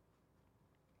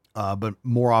 But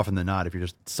more often than not, if you're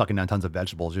just sucking down tons of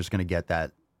vegetables, you're just going to get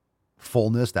that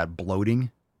fullness, that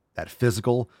bloating, that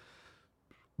physical,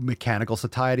 mechanical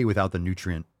satiety without the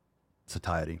nutrient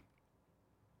satiety.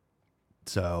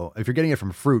 So if you're getting it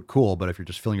from fruit, cool. But if you're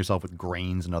just filling yourself with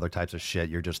grains and other types of shit,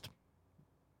 you're just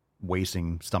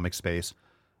wasting stomach space.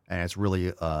 And it's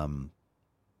really an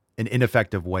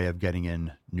ineffective way of getting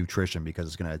in nutrition because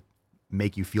it's going to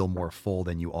make you feel more full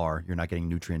than you are. You're not getting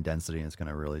nutrient density. And it's going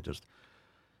to really just,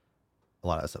 a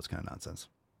lot of that stuff's kind of nonsense.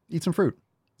 Eat some fruit.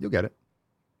 You'll get it.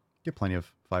 Get plenty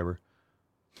of fiber.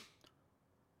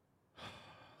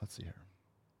 Let's see here.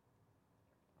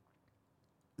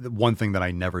 The one thing that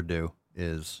I never do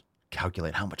is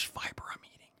calculate how much fiber I'm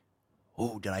eating.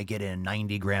 Oh, did I get in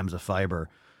 90 grams of fiber?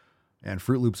 And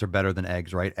Fruit Loops are better than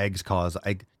eggs, right? Eggs cause,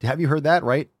 have you heard that,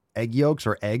 right? Egg yolks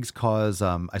or eggs cause,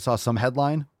 I saw some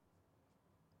headline.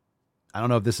 I don't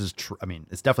know if this is true. I mean,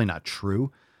 it's definitely not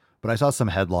true, but I saw some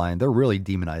headline. They're really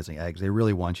demonizing eggs. They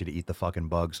really want you to eat the fucking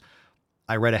bugs.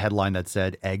 I read a headline that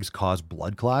said eggs cause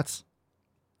blood clots.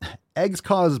 Eggs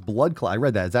cause blood clots. I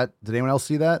read that. Did anyone else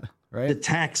see that? Right?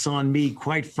 Attacks on me,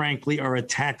 quite frankly, are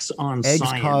attacks on eggs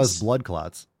science. Cause blood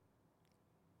clots.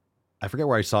 I forget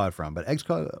where I saw it from, but eggs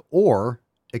cause, or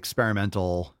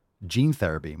experimental gene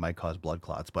therapy might cause blood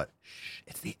clots, but shh,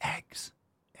 it's the eggs.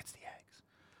 It's the eggs.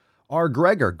 R.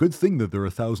 Gregor, good thing that they're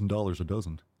 $1,000 a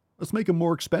dozen. Let's make them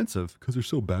more expensive because they're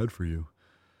so bad for you.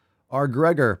 R.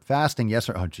 Gregor, fasting, yes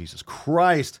or oh Jesus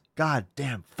Christ. God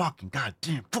damn, fucking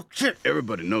goddamn, fuck shit.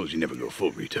 Everybody knows you never go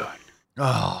full retard.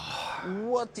 Oh.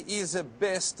 What is the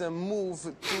best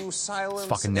move to silence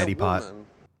fucking a neti pot. woman?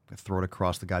 Throw it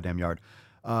across the goddamn yard.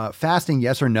 Fasting,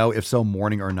 yes or no? If so,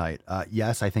 morning or night?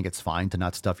 Yes, I think it's fine to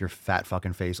not stuff your fat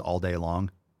fucking face all day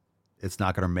long. It's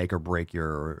not going to make or break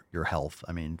your health.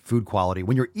 I mean, food quality.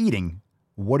 When you're eating,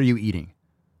 what are you eating?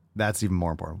 That's even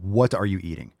more important. What are you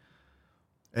eating?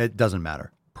 It doesn't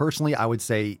matter. Personally, I would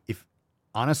say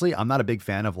honestly, I'm not a big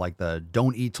fan of like the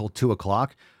don't eat till 2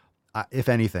 o'clock. If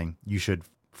anything, you should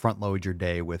front load your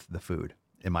day with the food,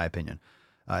 in my opinion.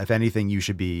 If anything,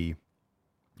 everyone's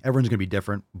going to be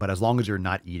different, but as long as you're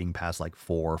not eating past like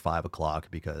 4 or 5 o'clock,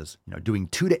 because, doing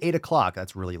 2 to 8 o'clock,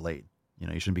 that's really late. You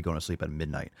shouldn't be going to sleep at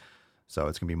midnight. So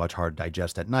it's going to be much harder to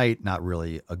digest at night. Not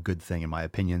really a good thing, in my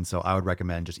opinion. So I would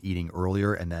recommend just eating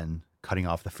earlier and then cutting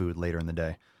off the food later in the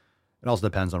day. It also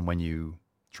depends on when you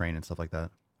train and stuff like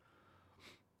that.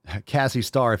 Cassie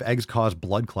Star, if eggs cause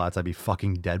blood clots, I'd be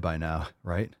fucking dead by now,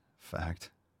 right?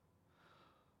 Fact.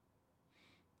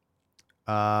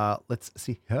 Let's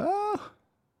see.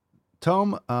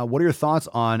 Tome, what are your thoughts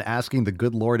on asking the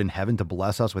good Lord in heaven to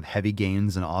bless us with heavy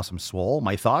gains and awesome swole?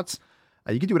 My thoughts?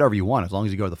 You can do whatever you want as long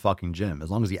as you go to the fucking gym.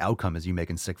 As long as the outcome is you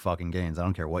making sick fucking gains. I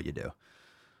don't care what you do.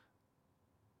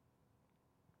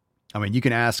 I mean, you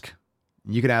can ask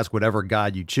whatever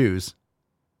God you choose,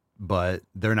 but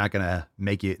they're not going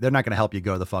to help you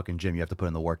go to the fucking gym. You have to put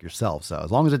in the work yourself. So as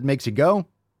long as it makes you go,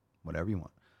 whatever you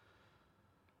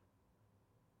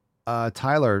want.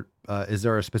 Tyler, is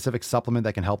there a specific supplement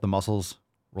that can help the muscles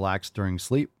relax during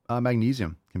sleep?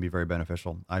 Magnesium can be very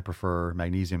beneficial. I prefer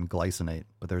magnesium glycinate,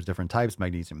 but there's different types,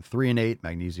 magnesium threonate,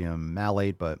 magnesium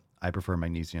malate, but I prefer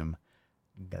magnesium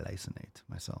glycinate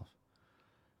myself.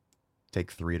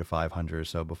 Take 300 to 500 or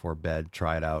so before bed.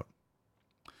 Try it out.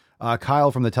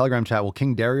 Kyle from the Telegram chat, will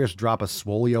King Darius drop a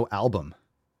Swolio album?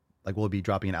 Like, will it be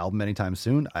dropping an album anytime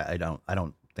soon? I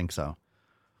don't think so.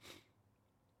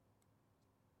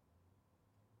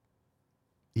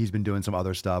 He's been doing some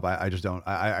other stuff. I just don't.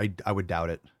 I would doubt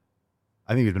it.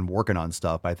 I think he's been working on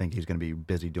stuff, but I think he's going to be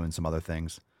busy doing some other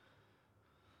things.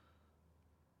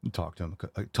 I talked to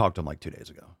him like 2 days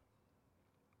ago.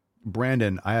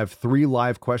 Brandon, I have 3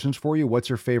 live questions for you. What's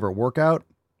your favorite workout?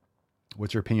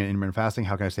 What's your opinion on intermittent fasting?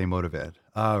 How can I stay motivated?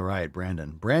 All right,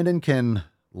 Brandon. Brandon can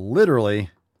literally...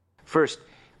 First,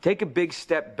 take a big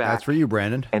step back. That's for you,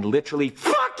 Brandon. And literally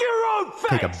fuck your own face!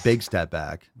 Take a big step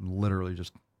back. Literally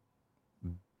just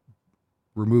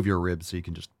remove your ribs so you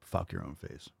can just fuck your own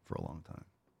face for a long time.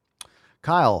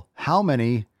 Kyle, how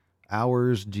many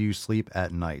hours do you sleep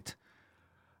at night?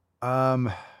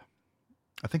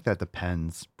 I think that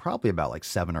depends. Probably about like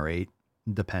 7 or 8,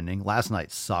 depending. Last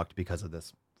night sucked because of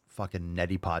this fucking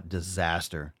neti pot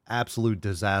disaster. Absolute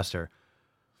disaster.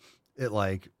 It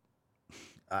like,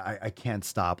 I can't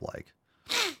stop like,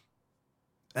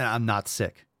 and I'm not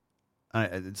sick.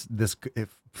 It's this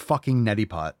fucking neti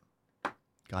pot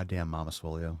Goddamn Mama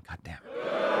Swolio. Goddamn.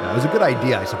 No, it was a good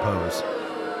idea, I suppose.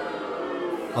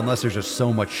 Unless there's just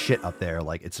so much shit up there,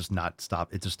 like it's just not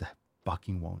stop. It just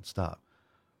fucking won't stop.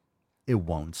 It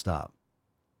won't stop.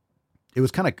 It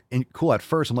was kind of cool at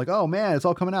first. I'm like, oh man, it's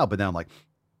all coming out. But then I'm like,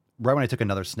 right when I took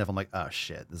another sniff, I'm like, oh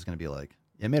shit, this is gonna be like.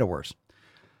 It made it worse.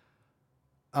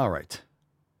 All right.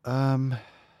 So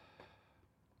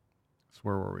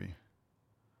where were we?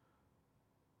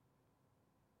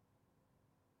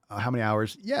 How many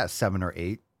hours? Yeah, 7 or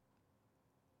 8.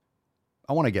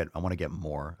 I want to get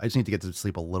more. I just need to get to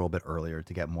sleep a little bit earlier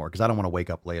to get more because I don't want to wake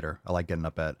up later. I like getting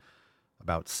up at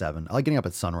about 7. I like getting up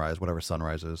at sunrise, whatever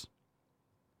sunrise is.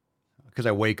 Because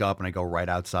I wake up and I go right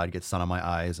outside, get sun on my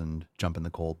eyes, and jump in the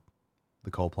cold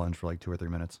plunge for like 2 or 3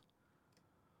 minutes.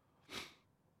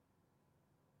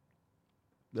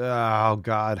 Oh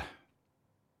God.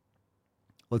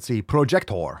 Let's see.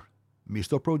 Projector.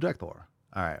 Mr. Projector.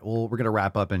 All right. Well, we're going to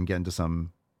wrap up and get into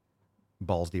some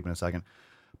balls deep in a second.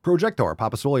 Projector.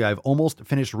 Papa Swolio, I've almost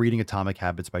finished reading Atomic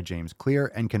Habits by James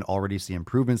Clear and can already see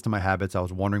improvements to my habits. I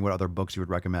was wondering what other books you would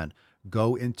recommend.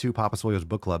 Go into Papa Swolio's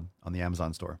book club on the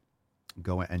Amazon store.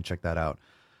 Go and check that out.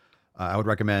 I would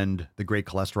recommend The Great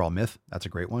Cholesterol Myth. That's a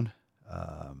great one.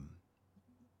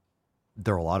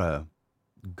 There are a lot of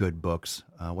good books.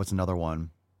 What's another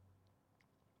one?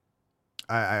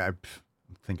 I'm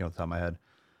thinking off the top of my head.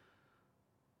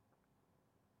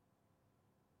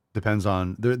 Depends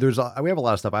on we have a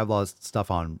lot of stuff. I have a lot of stuff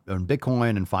on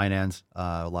Bitcoin and finance.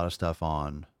 A lot of stuff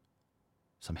on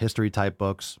some history type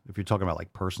books. If you're talking about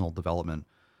like personal development,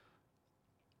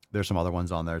 there's some other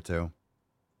ones on there too.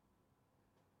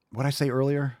 What did I say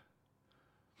earlier?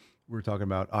 We were talking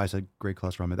about. Oh, I said Great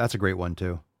Cholesterol Myth. That's a great one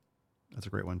too.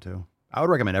 I would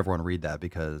recommend everyone read that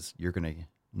because you're going to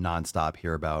nonstop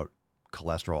hear about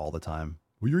cholesterol all the time.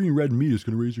 Well, you're eating red meat. It's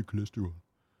going to raise your cholesterol.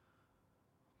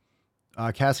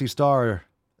 Cassie Star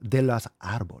de los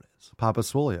Árboles. Papa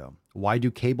Swolio. Why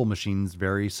do cable machines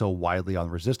vary so widely on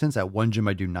resistance? At one gym,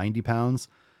 I do 90 pounds.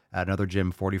 At another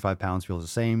gym, 45 pounds feels the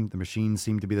same. The machines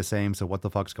seem to be the same. So what the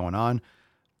fuck's going on?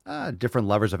 Different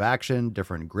levers of action,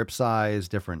 different grip size,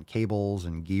 different cables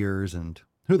and gears, and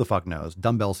who the fuck knows?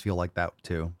 Dumbbells feel like that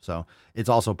too. So it's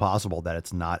also possible that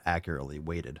it's not accurately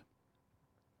weighted.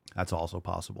 That's also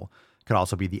possible. Could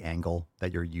also be the angle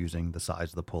that you're using, the size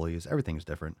of the pulleys. Everything's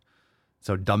different.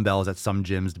 So dumbbells at some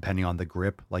gyms, depending on the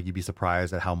grip, like you'd be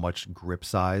surprised at how much grip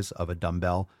size of a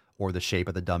dumbbell or the shape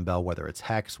of the dumbbell, whether it's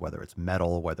hex, whether it's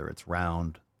metal, whether it's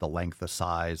round, the length, the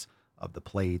size of the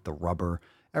plate, the rubber,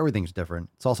 everything's different.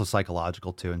 It's also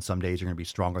psychological too. And some days you're going to be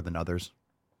stronger than others.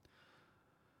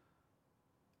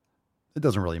 It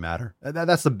doesn't really matter.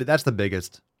 That's the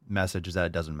biggest message, is that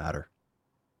it doesn't matter.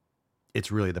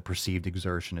 It's really the perceived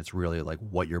exertion. It's really like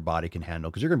what your body can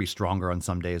handle, because you're going to be stronger on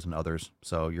some days than others.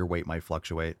 So your weight might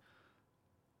fluctuate.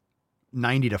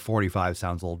 90 to 45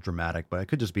 sounds a little dramatic, but it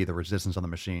could just be the resistance on the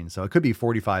machine. So it could be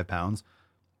 45 pounds,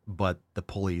 but the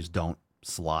pulleys don't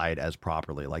slide as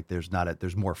properly. Like there's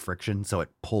more friction. So it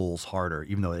pulls harder,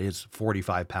 even though it is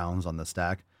 45 pounds on the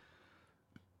stack.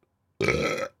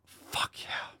 Fuck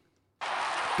yeah.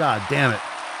 God damn it.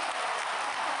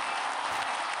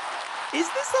 Is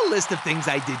this a list of things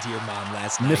I did to your mom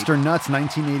last night? Mr. Nuts,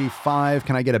 1985.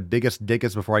 Can I get a biggest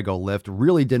dickus before I go lift?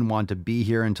 Really didn't want to be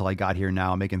here until I got here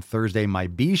now. I'm making Thursday my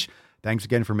biche. Thanks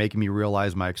again for making me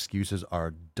realize my excuses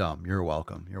are dumb. You're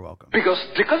welcome. You're welcome. Biggest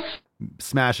dickus?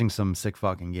 Smashing some sick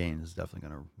fucking gains is definitely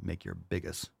going to make your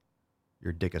dickus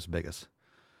biggest.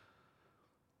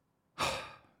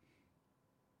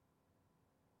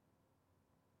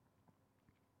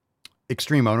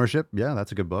 Extreme Ownership. Yeah,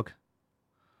 that's a good book.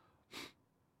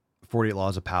 48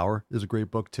 Laws of Power is a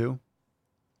great book too.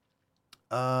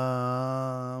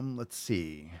 Let's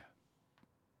see.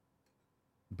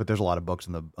 But there's a lot of books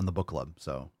on the book club,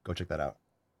 so go check that out.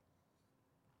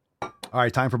 All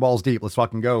right, time for Balls Deep. Let's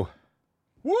fucking go.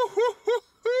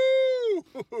 Woo-hoo-hoo-hoo.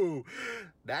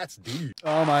 That's deep.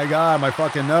 Oh my God, my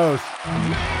fucking nose.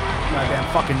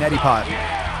 Goddamn fucking neti pot.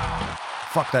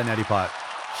 Fuck that neti pot.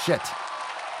 Shit.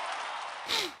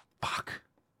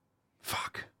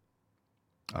 Fuck.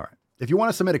 All right. If you want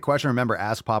to submit a question, remember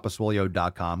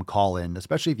askpapaswolio.com. Call in,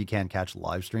 especially if you can't catch the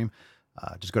live stream.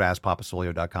 Just go to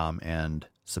askpapaswolio.com and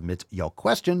submit your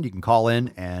question. You can call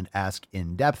in and ask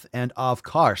in depth. And of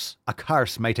course,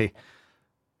 matey.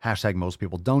 Hashtag most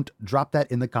people don't. Drop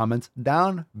that in the comments.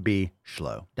 Down be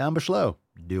slow. Down be slow.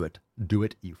 Do it. Do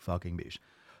it, you fucking bish.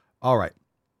 All right.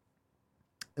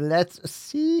 Let's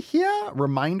see here.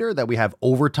 Reminder that we have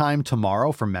overtime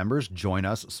tomorrow for members. Join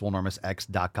us,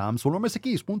 swolenormousx.com,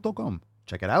 swolenormousx.com.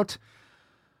 Check it out.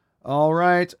 All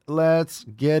right, let's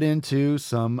get into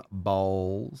some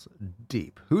balls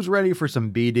deep. Who's ready for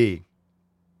some BD?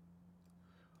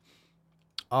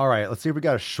 All right, let's see if we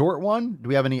got a short one. Do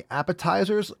we have any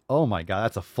appetizers? Oh my God,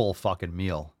 that's a full fucking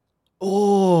meal.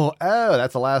 Oh,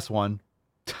 that's the last one.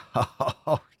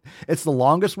 It's the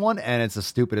longest one and it's the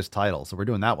stupidest title. So we're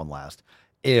doing that one last.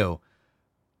 Ew.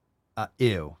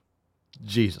 Ew.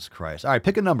 Jesus Christ. All right,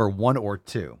 pick a number, 1 or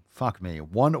 2. Fuck me.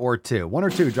 1 or 2. 1 or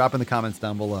 2, drop in the comments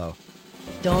down below.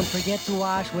 Don't forget to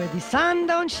wash where the sun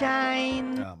don't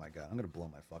shine. Oh my God, I'm going to blow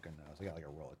my fucking nose. I got like a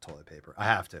roll of toilet paper. I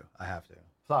have to.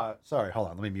 Sorry, hold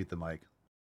on. Let me mute the mic.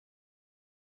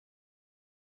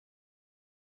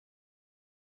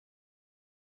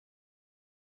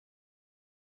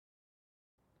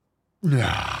 Gross.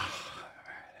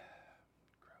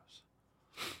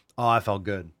 Oh, I felt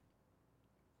good.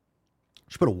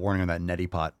 Should put a warning on that neti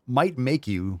pot. Might make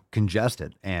you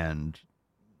congested and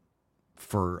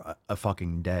for a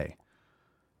fucking day.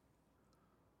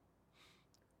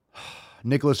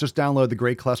 Nicholas just downloaded The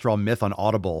Great Cholesterol Myth on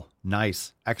Audible.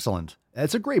 Nice. Excellent.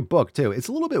 It's a great book too. It's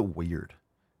a little bit weird.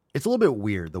 It's a little bit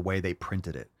weird the way they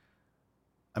printed it.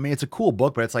 I mean, it's a cool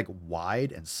book, but it's like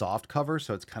wide and soft cover.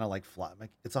 So it's kind of like flat.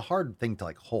 Like, it's a hard thing to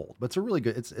like hold, but it's a really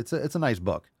good, it's a nice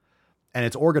book. And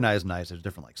it's organized nice. There's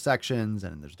different like sections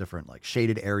and there's different like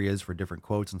shaded areas for different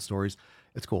quotes and stories.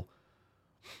 It's cool.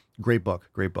 Great book.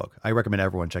 Great book. I recommend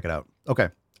everyone check it out. Okay.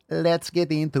 Let's get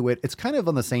into it. It's kind of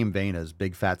on the same vein as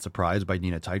Big Fat Surprise by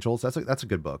Nina Teicholz. That's a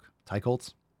good book.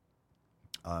 Teicholz.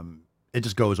 It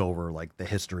just goes over like the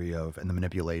history of and the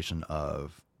manipulation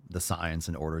of the science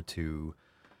in order to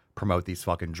promote these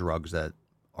fucking drugs that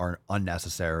are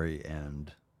unnecessary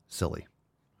and silly.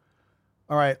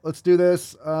 All right, let's do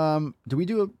this. Do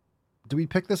we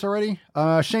pick this already?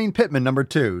 Shane Pittman, number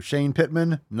 2. Shane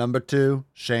Pittman, number 2.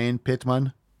 Shane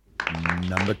Pittman,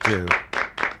 number 2.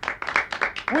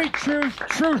 We choose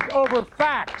truth over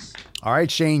facts. All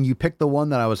right, Shane, you picked the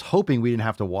one that I was hoping we didn't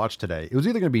have to watch today. It was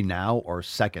either going to be now or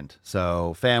second.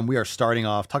 So, fam, we are starting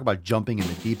off. Talk about jumping in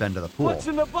the deep end of the pool. What's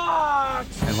in the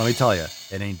box? And let me tell you,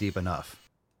 it ain't deep enough.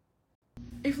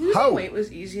 If losing weight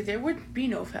was easy, there would be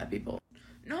no fat people.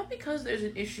 Not because there's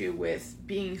an issue with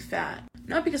being fat.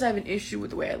 Not because I have an issue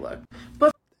with the way I look.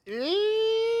 But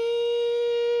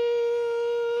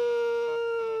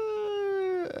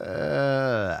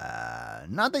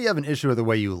not that you have an issue with the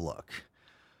way you look.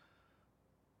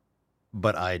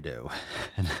 But I do.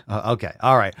 Okay.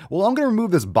 All right. Well, I'm going to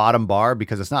remove this bottom bar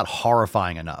because it's not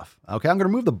horrifying enough. Okay. I'm going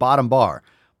to remove the bottom bar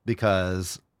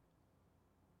because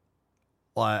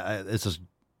it's just,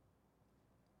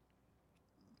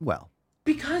 well.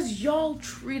 Because y'all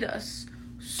treat us.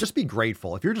 Just be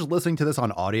grateful. If you're just listening to this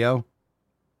on audio,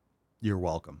 you're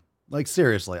welcome. Like,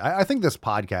 seriously, I think this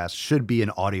podcast should be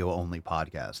an audio only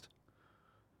podcast.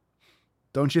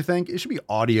 Don't you think? It should be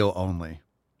audio only.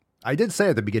 I did say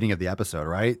at the beginning of the episode,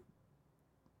 right?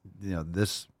 You know,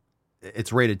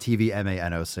 it's rated TV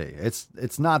MANOC.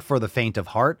 It's not for the faint of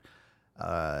heart.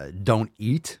 Don't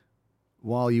eat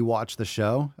while you watch the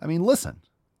show. I mean, listen.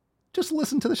 Just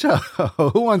listen to the show.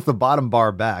 Who wants the bottom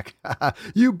bar back?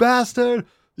 You bastard!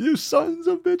 You sons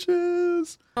of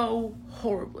bitches! Oh,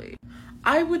 horribly.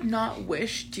 I would not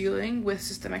wish dealing with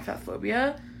systemic fat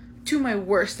phobia to my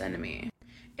worst enemy.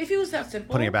 If it was that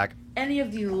simple, putting it back, any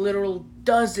of the literal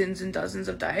dozens and dozens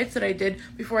of diets that I did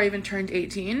before I even turned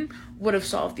 18 would have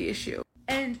solved the issue.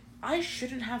 And I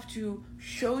shouldn't have to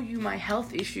show you my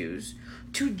health issues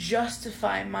to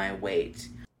justify my weight.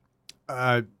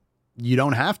 You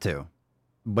don't have to.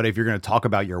 But if you're going to talk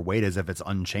about your weight as if it's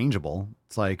unchangeable,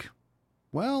 it's like,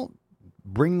 well,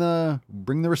 bring the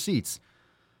receipts.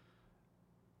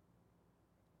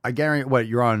 I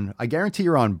guarantee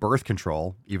you're on birth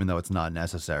control, even though it's not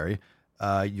necessary.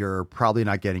 You're probably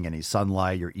not getting any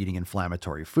sunlight. You're eating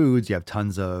inflammatory foods. You have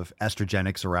tons of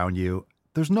estrogenics around you.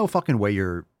 There's no fucking way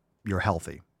you're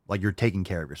healthy. Like, you're taking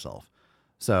care of yourself.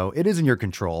 So it is in your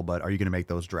control, but are you going to make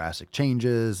those drastic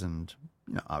changes? And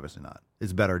no, obviously not.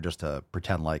 It's better just to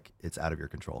pretend like it's out of your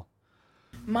control.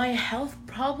 My health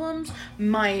problems,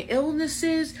 my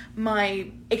illnesses,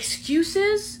 my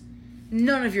excuses,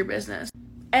 none of your business.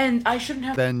 And I shouldn't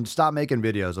have... Then stop making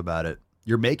videos about it.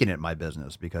 You're making it my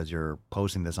business because you're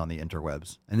posting this on the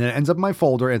interwebs. And then it ends up in my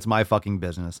folder and it's my fucking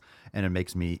business. And it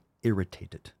makes me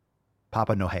irritated.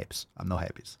 Papa no hapes. I'm no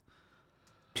happies.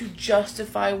 To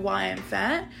justify why I'm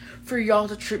fat, for y'all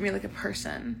to treat me like a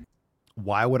person.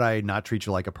 Why would I not treat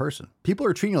you like a person? People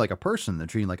are treating you like a person. They're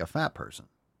treating you like a fat person.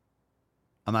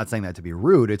 I'm not saying that to be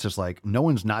rude. It's just like, no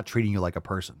one's not treating you like a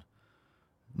person.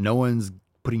 No one's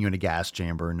putting you in a gas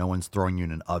chamber. No one's throwing you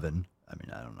in an oven. I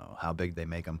mean, I don't know how big they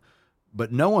make them,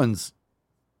 but no one's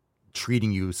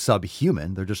treating you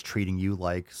subhuman. They're just treating you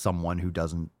like someone who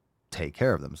doesn't take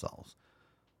care of themselves.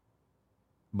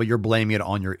 But you're blaming it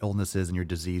on your illnesses and your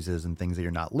diseases and things that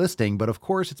you're not listing. But of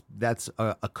course, that's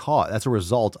a cause. That's a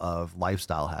result of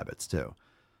lifestyle habits too.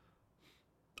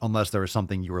 Unless there was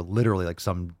something you were literally like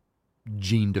some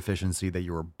gene deficiency that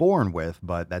you were born with,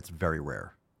 but that's very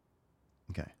rare.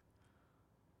 Okay.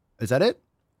 Is that it?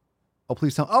 Oh,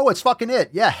 please tell. Oh, it's fucking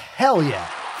it. Yeah. Hell yeah.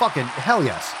 Fucking hell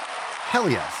yes. Hell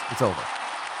yes. It's over.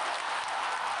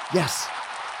 Yes.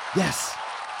 Yes.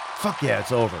 Fuck yeah.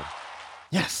 It's over.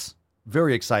 Yes.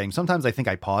 Very exciting. Sometimes I think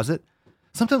I pause it.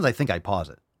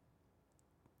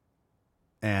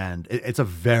 And it's a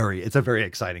very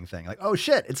exciting thing. Like, oh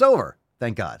shit, it's over.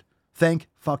 Thank God. Thank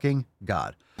fucking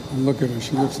God. Look at her.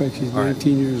 She looks like she's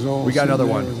 19 years old. We got another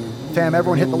one. Fam,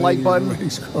 everyone hit the like button.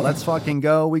 Let's fucking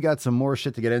go. We got some more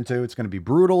shit to get into. It's going to be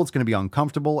brutal. It's going to be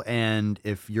uncomfortable. And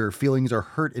if your feelings are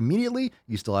hurt immediately,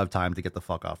 you still have time to get the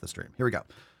fuck off the stream. Here we go.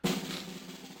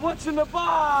 What's in the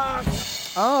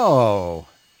box? Oh,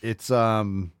 it's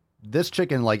this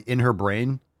chicken, like in her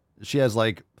brain, she has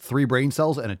like 3 brain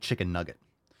cells and a chicken nugget.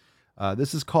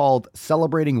 This is called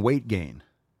celebrating weight gain.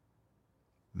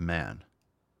 Man.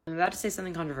 I'm about to say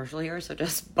something controversial here, so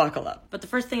just buckle up. But the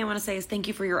first thing I want to say is thank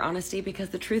you for your honesty, because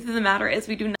the truth of the matter is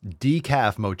we do not...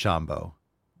 Decaf Mochambo.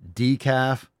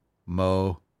 Decaf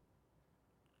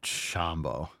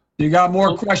Mochambo. You got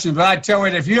more questions, but I tell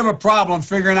you, if you have a problem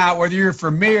figuring out whether you're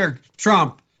for me or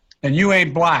Trump, then you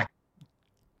ain't black.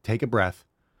 Take a breath.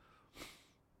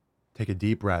 Take a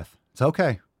deep breath. It's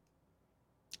okay.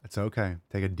 It's okay.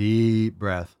 Take a deep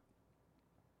breath.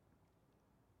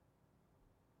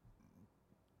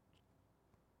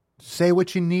 Say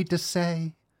what you need to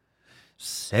say.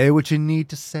 Say what you need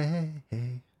to say.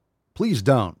 Please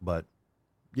don't, but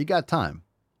you got time.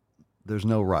 There's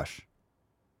no rush.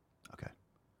 Okay.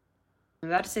 I'm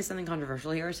about to say something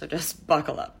controversial here, so just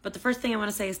buckle up. But the first thing I want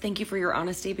to say is thank you for your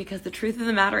honesty, because the truth of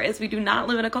the matter is we do not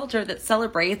live in a culture that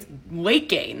celebrates weight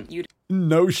gain.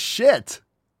 No shit.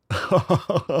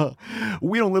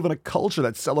 We don't live in a culture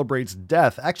that celebrates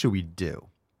death. Actually, we do.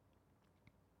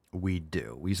 We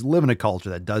do. We live in a culture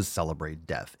that does celebrate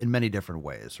death in many different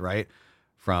ways, right?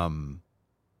 From,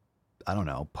 I don't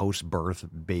know, post-birth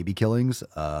baby killings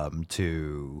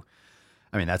to,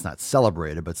 I mean, that's not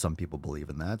celebrated, but some people believe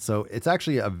in that. So it's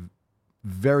actually a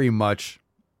very much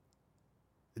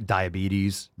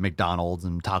diabetes, McDonald's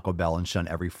and Taco Bell and shit on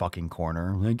every fucking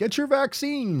corner. Like, get your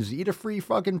vaccines, eat a free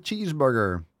fucking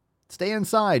cheeseburger, stay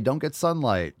inside, don't get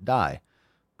sunlight, die.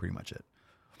 Pretty much it.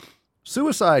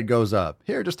 Suicide goes up.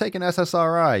 Here, just take an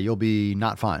SSRI. You'll be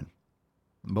not fine.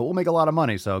 But we'll make a lot of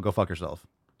money, so go fuck yourself.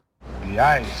 The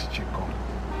ice, Chico.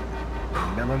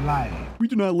 Never lie. We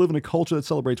do not live in a culture that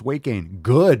celebrates weight gain.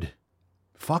 Good.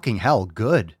 Fucking hell,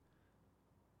 good.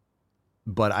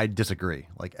 But I disagree.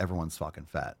 Like, everyone's fucking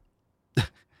fat.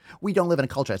 We don't live in a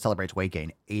culture that celebrates weight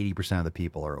gain. 80% of the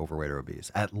people are overweight or obese,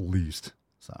 at least.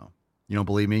 So, you don't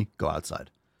believe me? Go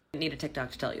outside. Need a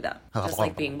TikTok to tell you that. Just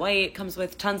like being white comes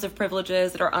with tons of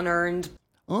privileges that are unearned.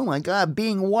 Oh my God,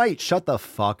 being white. Shut the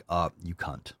fuck up, you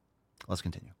cunt. Let's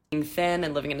continue. Being thin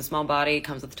and living in a small body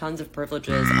comes with tons of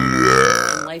privileges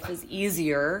unearned. And life is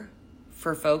easier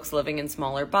for folks living in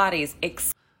smaller bodies.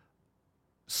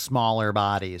 Smaller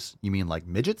bodies? You mean like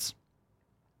midgets?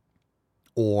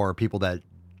 Or people that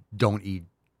don't eat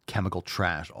chemical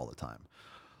trash all the time?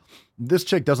 This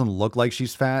chick doesn't look like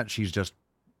she's fat. She's just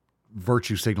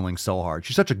virtue signaling so hard.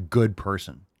 She's such a good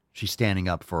person. She's standing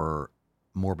up for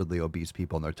morbidly obese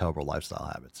people and their terrible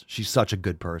lifestyle habits. She's such a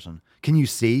good person. Can you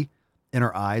see in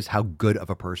her eyes how good of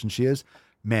a person she is?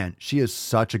 Man, she is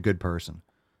such a good person.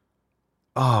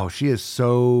 Oh, she is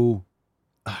so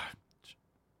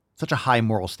such a high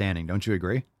moral standing. Don't you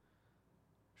agree?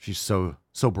 She's so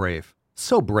brave.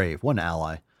 So brave. What an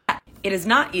ally. It is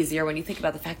not easier when you think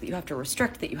about the fact that you have to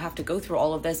restrict, that you have to go through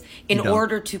all of this in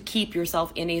order to keep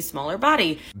yourself in a smaller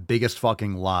body. Biggest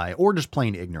fucking lie, or just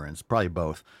plain ignorance, probably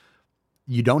both.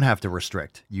 You don't have to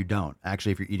restrict. You don't.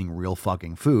 Actually, if you're eating real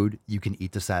fucking food, you can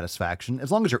eat to satisfaction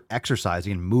as long as you're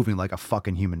exercising and moving like a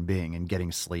fucking human being and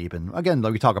getting sleep. And again,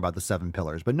 like we talk about the 7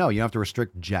 pillars, but no, you don't have to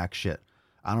restrict jack shit.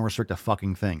 I don't restrict a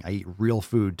fucking thing. I eat real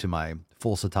food to my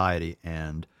full satiety,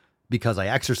 and because I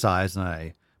exercise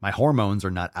and my hormones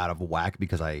are not out of whack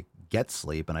because I get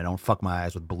sleep and I don't fuck my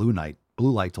eyes with blue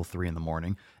light till 3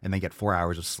 a.m. and then get 4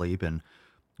 hours of sleep and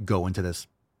go into this,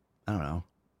 I don't know,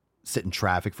 sit in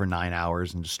traffic for 9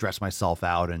 hours and stress myself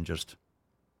out and just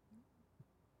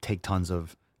take tons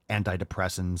of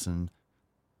antidepressants and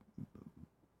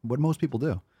what most people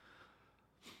do.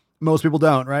 Most people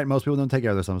don't, right? Most people don't take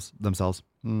care of themselves.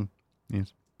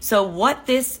 Yes. So what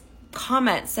this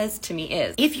comment says to me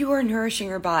is, if you are nourishing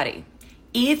your body,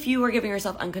 if you are giving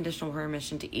yourself unconditional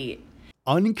permission to eat.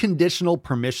 Unconditional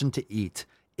permission to eat.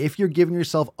 If you're giving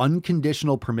yourself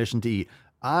unconditional permission to eat.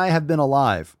 I have been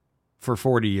alive for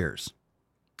 40 years.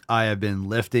 I have been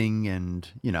lifting and,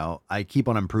 I keep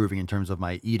on improving in terms of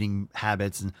my eating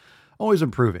habits and always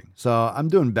improving. So I'm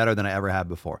doing better than I ever have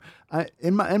before.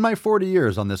 In my 40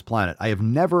 years on this planet,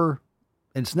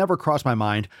 it's never crossed my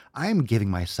mind. I am giving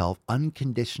myself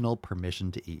unconditional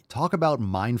permission to eat. Talk about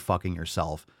mind fucking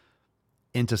yourself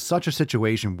into such a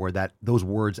situation where those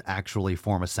words actually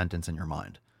form a sentence in your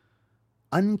mind.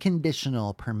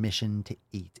 Unconditional permission to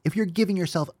eat. If you're giving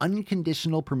yourself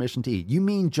unconditional permission to eat, you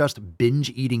mean just binge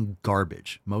eating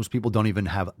garbage. Most people don't even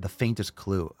have the faintest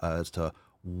clue as to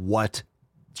what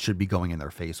should be going in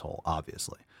their face hole,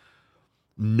 obviously.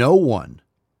 No one,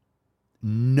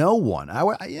 I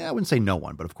wouldn't say no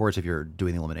one, but of course, if you're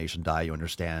doing the elimination diet, you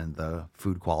understand the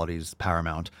food quality is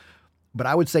paramount. But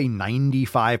I would say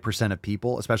 95% of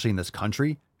people, especially in this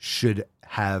country, should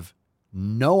have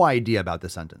no idea about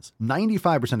this sentence.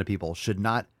 95% of people should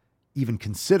not even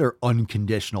consider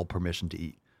unconditional permission to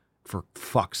eat. For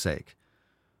fuck's sake.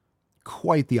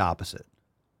 Quite the opposite.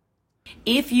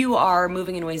 If you are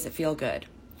moving in ways that feel good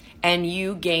and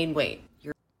you gain weight.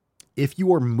 If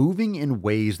you are moving in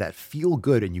ways that feel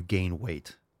good and you gain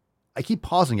weight. I keep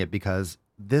pausing it because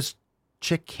this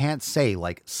chick can't say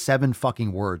like 7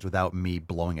 fucking words without me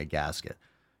blowing a gasket.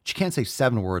 She can't say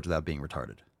 7 words without being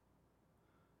retarded.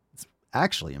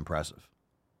 Actually impressive.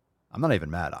 I'm not even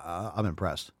mad. I'm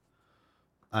impressed.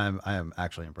 I am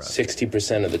actually impressed.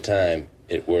 60% of the time,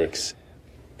 it works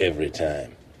every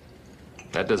time.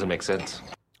 That doesn't make sense.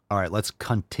 All right, let's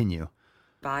continue.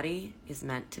 Body is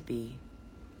meant to be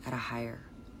at a higher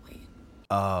weight.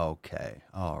 Okay.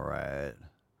 All right.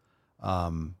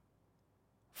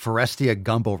 Forestia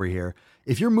Gump over here.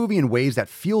 If you're moving in ways that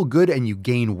feel good and you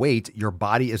gain weight, your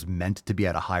body is meant to be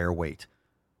at a higher weight.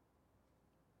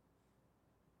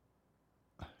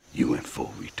 You went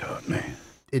full retard, man.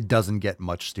 It doesn't get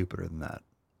much stupider than that.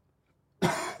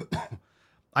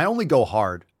 I only go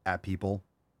hard at people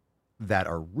that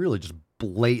are really just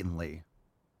blatantly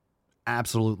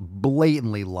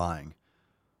lying.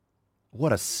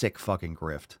 What a sick fucking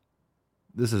grift.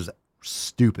 This is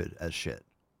stupid as shit.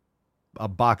 A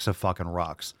box of fucking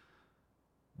rocks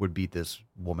would beat this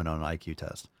woman on an IQ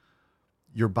test.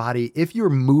 Your body, if you're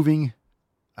moving,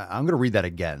 I'm going to read that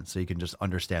again so you can just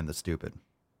understand the stupid.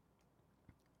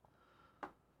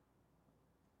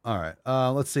 All right,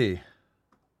 let's see.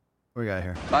 What we got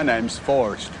here? My name's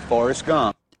Forrest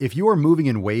Gump. If you are moving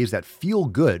in ways that feel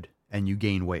good and you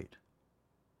gain weight.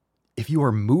 If you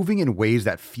are moving in ways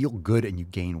that feel good and you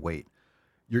gain weight,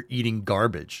 you're eating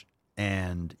garbage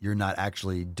and you're not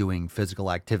actually doing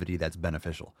physical activity that's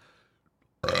beneficial.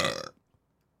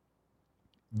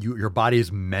 Your body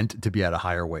is meant to be at a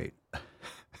higher weight.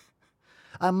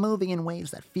 I'm moving in ways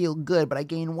that feel good, but I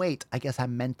gain weight. I guess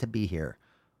I'm meant to be here.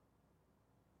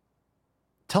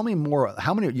 Tell me more.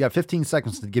 How many? You have 15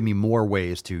 seconds to give me more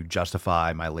ways to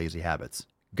justify my lazy habits.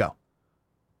 Go.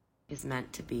 Is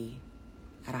meant to be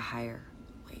at a higher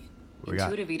weight.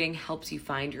 Intuitive eating helps you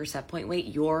find your set point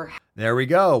weight. There we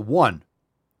go. 1.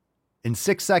 In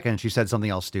 6 seconds, she said something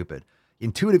else stupid.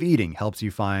 Intuitive eating helps you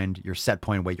find your set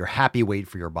point weight, your happy weight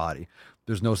for your body.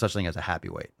 There's no such thing as a happy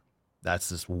weight. That's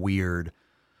this weird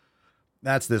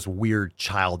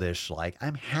childish, like,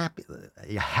 I'm happy.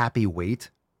 A happy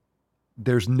weight.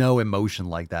 There's no emotion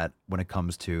like that when it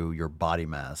comes to your body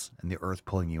mass and the earth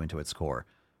pulling you into its core.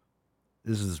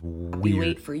 This is weird.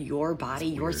 Weight for your body,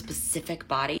 your specific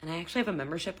body. And I actually have a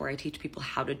membership where I teach people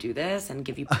how to do this and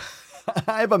give you...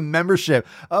 I have a membership.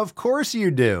 Of course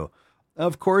you do.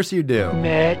 Of course you do. You're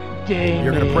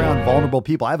going to prey on vulnerable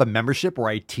people. I have a membership where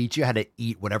I teach you how to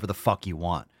eat whatever the fuck you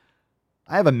want.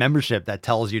 I have a membership that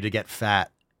tells you to get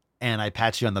fat. And I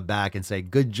pat you on the back and say,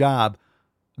 good job.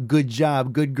 Good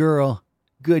job. Good girl.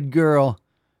 Good girl.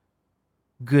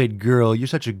 Good girl. You're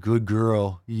such a good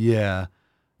girl. Yeah.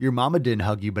 Your mama didn't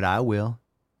hug you, but I will.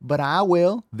 But I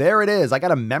will. There it is. I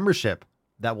got a membership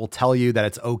that will tell you that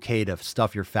it's okay to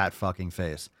stuff your fat fucking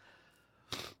face.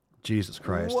 Jesus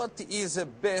Christ. What is the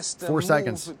best 4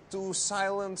 seconds. To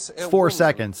silence a 4 woman?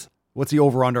 seconds. What's the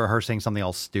over under her saying something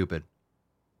else stupid?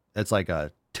 It's like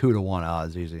a 2-to-1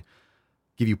 odds. Easy.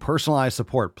 Give you personalized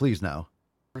support. Please no.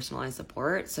 Personalized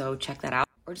support. So check that out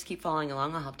or just keep following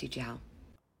along. I'll help teach you how.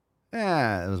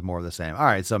 It was more of the same. All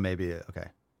right. So maybe, okay.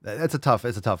 It's a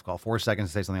tough call. 4 seconds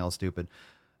to say something else stupid.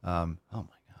 Oh my God.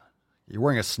 You're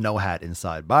wearing a snow hat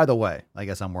inside. By the way, I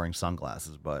guess I'm wearing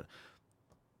sunglasses, but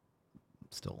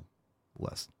still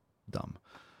less dumb.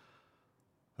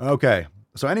 Okay.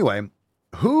 So anyway,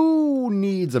 who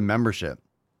needs a membership?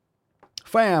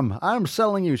 Fam, I'm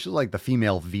selling you. She's like the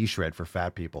female V-Shred for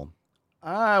fat people.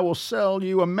 I will sell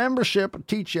you a membership and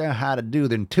teach you how to do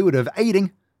the intuitive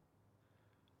eating.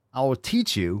 I will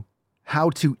teach you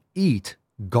how to eat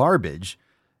garbage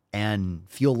and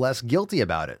feel less guilty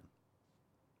about it.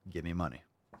 Give me money.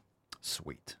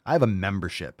 Sweet. I have a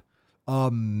membership. A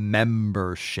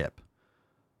membership.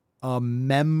 I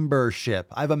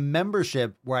have a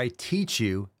membership where I teach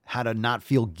you how to not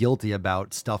feel guilty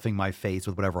about stuffing my face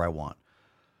with whatever I want.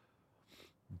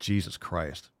 Jesus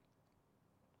Christ.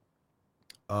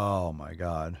 Oh my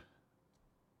God.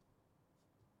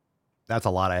 That's a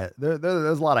lot of,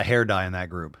 there's a lot of hair dye in that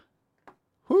group.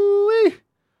 Whoo-wee.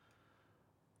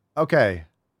 Okay.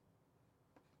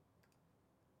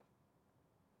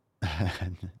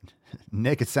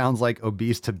 Nick, it sounds like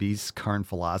obese to beast's current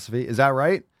philosophy. Is that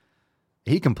right?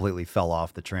 He completely fell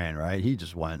off the train, right? He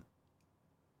just went.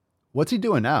 What's he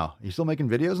doing now? He's still making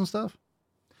videos and stuff?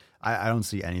 I don't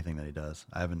see anything that he does.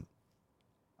 I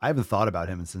haven't thought about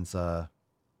him since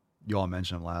you all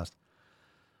mentioned him last.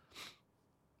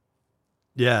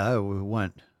 Yeah, it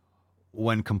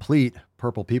went complete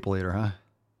purple people eater, huh?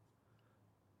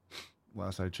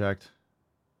 Last I checked.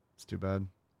 It's too bad.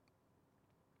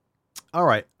 All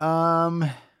right.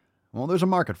 Well, there's a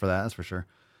market for that, that's for sure.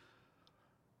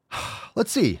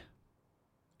 Let's see.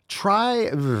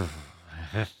 Try.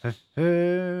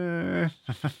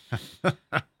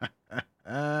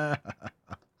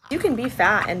 You can be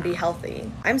fat and be healthy.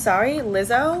 I'm sorry,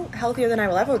 Lizzo, healthier than I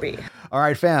will ever be. All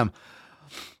right, fam.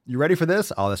 You ready for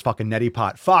this? Oh, this fucking neti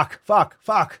pot. Fuck. All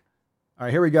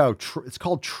right, here we go. It's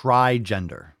called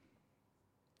trigender.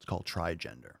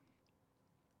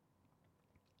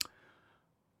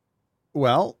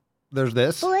 Well, there's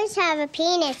this. Boys have a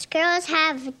penis, girls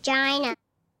have a vagina.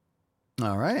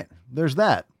 All right, there's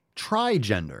that.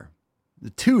 Trigender.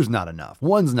 The 2's not enough.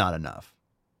 1's not enough.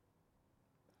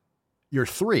 You're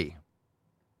 3.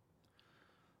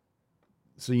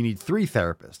 So you need 3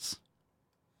 therapists.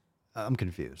 I'm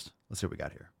confused. Let's see what we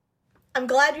got here. I'm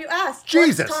glad you asked.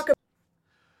 Jesus. Let's talk about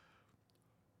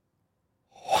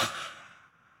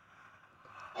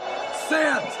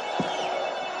Stand!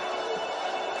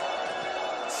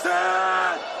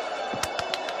 Stand!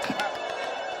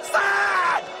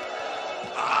 Stand!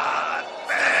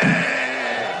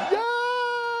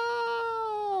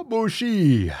 Yeah,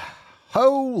 Bushi.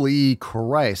 Holy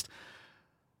Christ.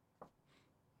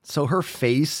 So her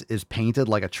face is painted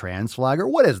like a trans flag, or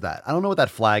what is that? I don't know what that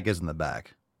flag is in the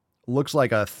back. Looks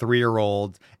like a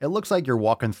 3-year-old. It looks like you're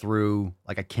walking through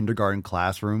like a kindergarten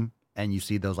classroom and you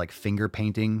see those like finger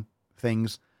painting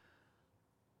things.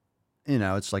 You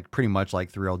know, it's like pretty much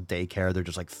like 3-year-old daycare. They're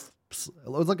just like, it's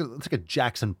like a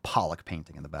Jackson Pollock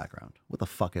painting in the background. What the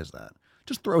fuck is that?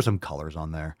 Just throw some colors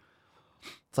on there.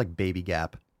 It's like Baby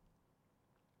Gap.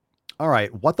 All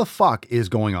right, what the fuck is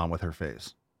going on with her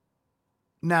face?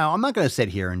 Now, I'm not going to sit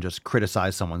here and just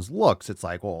criticize someone's looks. It's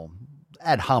like, well,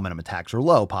 ad hominem attacks are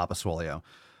low, Papa Swolio.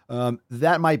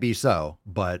 That might be so,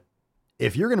 but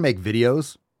if you're going to make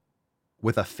videos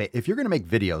with if you're going to make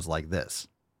videos like this,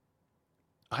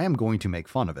 I am going to make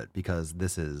fun of it because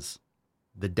this is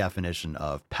the definition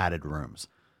of padded rooms.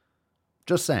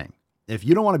 Just saying, if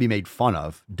you don't want to be made fun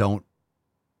of, don't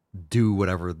do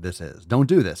whatever this is. Don't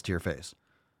do this to your face.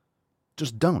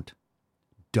 Just don't.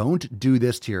 Don't do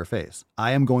this to your face.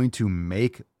 I am going to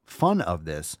make fun of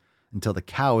this until the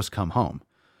cows come home.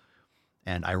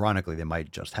 And ironically, they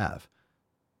might just have.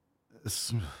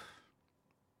 This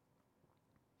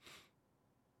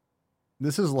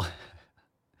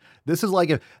is like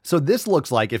if, so this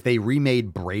looks like if they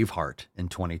remade Braveheart in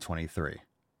 2023.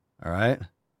 All right.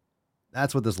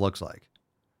 That's what this looks like.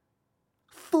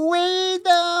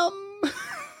 Freedom.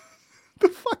 The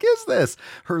fuck is this?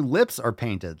 Her lips are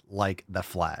painted like the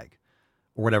flag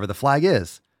or whatever the flag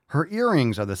is. Her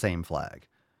earrings are the same flag.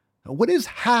 What is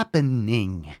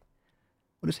happening?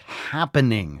 What is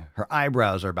happening? Her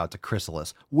eyebrows are about to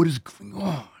chrysalis. What is going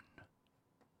on?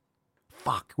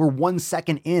 Fuck, we're 1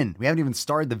 second in. We haven't even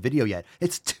started the video yet.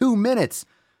 It's 2 minutes.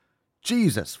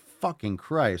 Jesus fucking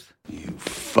Christ. You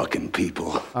fucking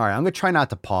people. All right, I'm going to try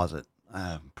not to pause it.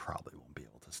 I probably won't be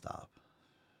able to stop.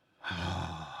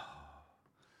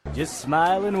 Just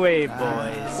smile and wave,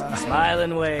 boys. Smile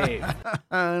and wave.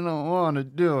 I don't want to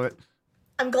do it.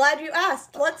 I'm glad you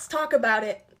asked. Let's talk about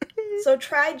it. So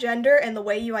trigender and the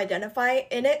way you identify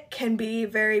in it can be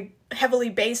very heavily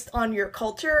based on your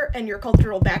culture and your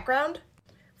cultural background.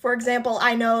 For example,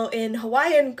 I know in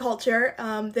Hawaiian culture,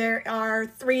 there are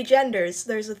 3 genders.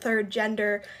 There's a 3rd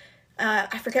gender.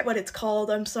 I forget what it's called.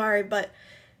 I'm sorry, but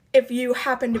if you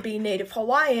happen to be Native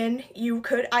Hawaiian, you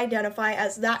could identify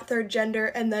as that third gender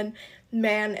and then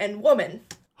man and woman.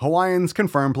 Hawaiians,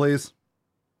 confirm, please.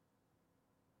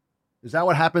 Is that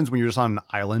what happens when you're just on an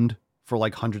island for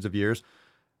like hundreds of years?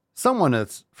 Someone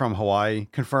that's from Hawaii,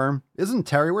 confirm. Isn't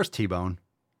Terry? Where's T-Bone?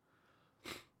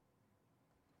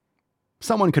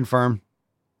 Someone confirm.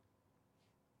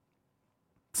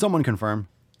 Someone confirm.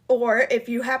 Or if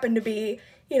you happen to be,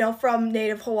 from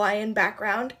Native Hawaiian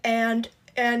background and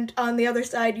on the other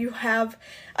side you have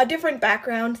a different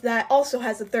background that also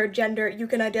has a third gender, you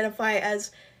can identify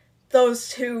as those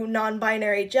two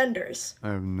non-binary genders. I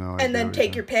have no idea. And then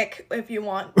take your pick if you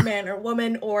want man or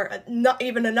woman or not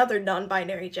even another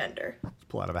non-binary gender. Let's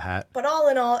pull out of a hat. But all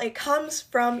in all, it comes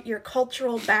from your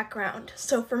cultural background.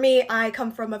 So for me, I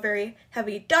come from a very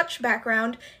heavy Dutch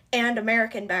background and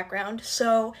American background.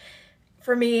 So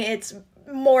for me, it's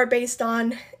more based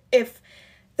on if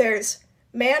there's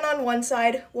man on one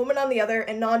side, woman on the other,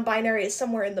 and non-binary is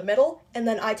somewhere in the middle, and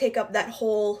then I take up that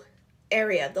whole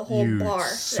area, the whole bar.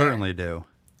 You certainly do.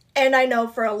 And I know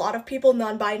for a lot of people,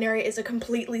 non-binary is a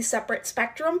completely separate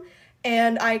spectrum,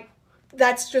 and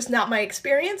that's just not my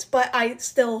experience, but I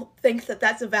still think that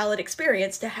that's a valid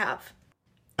experience to have.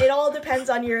 It all depends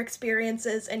on your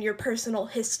experiences and your personal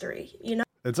history,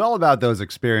 It's all about those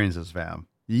experiences, fam.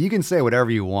 You can say whatever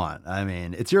you want. I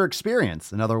mean, it's your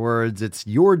experience. In other words, it's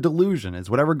your delusion. It's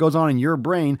whatever goes on in your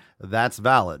brain, that's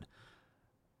valid.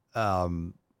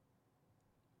 Man.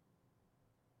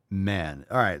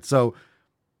 All right. So,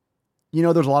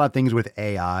 there's a lot of things with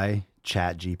AI,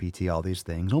 Chat GPT, all these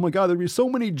things. Oh my God, there'd be so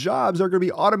many jobs that are going to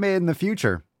be automated in the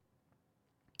future.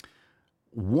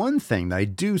 One thing that I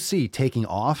do see taking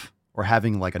off or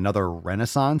having like another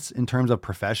renaissance in terms of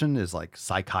profession is like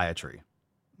psychiatry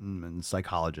and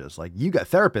psychologists. Like you got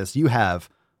therapists, you have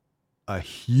a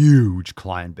huge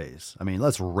client base. I mean,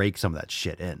 let's rake some of that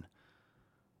shit in.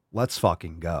 Let's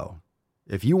fucking go.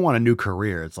 If you want a new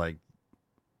career, it's like,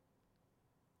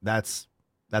 that's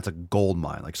a gold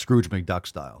mine, like Scrooge McDuck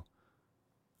style.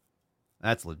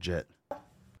 That's legit.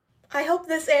 I hope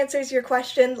this answers your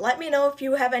question. Let me know if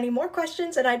you have any more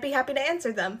questions and I'd be happy to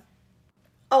answer them.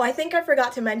 Oh, I think I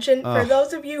forgot to mention, for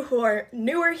those of you who are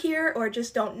newer here or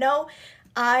just don't know,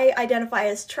 I identify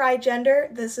as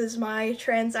trigender. This is my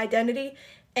trans identity,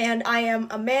 and I am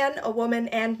a man, a woman,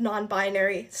 and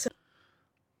non-binary. So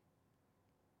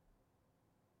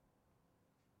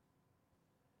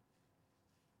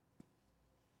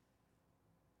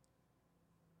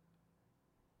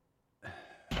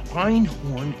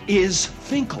Einhorn is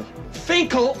Finkel.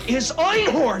 Finkel is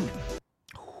Einhorn!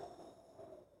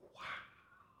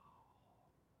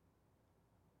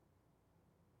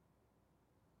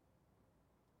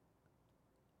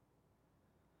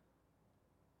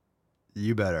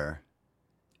 You better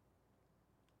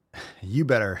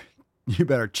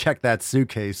check that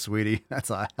suitcase, sweetie. That's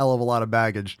a hell of a lot of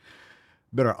baggage.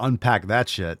 Better unpack that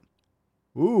shit.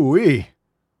 Ooh-wee.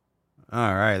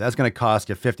 All right, that's going to cost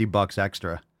you $50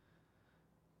 extra.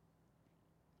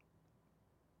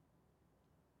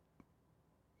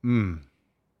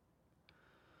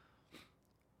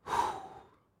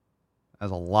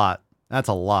 That's a lot. That's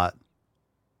a lot.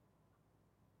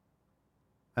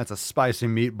 That's a spicy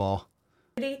meatball.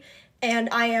 And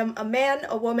I am a man,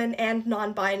 a woman, and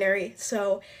non-binary.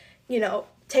 So,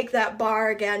 take that bar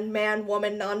again, man,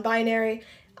 woman, non-binary.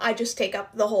 I just take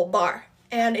up the whole bar.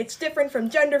 And it's different from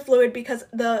gender fluid because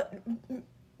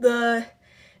the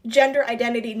gender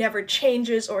identity never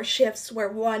changes or shifts where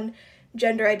one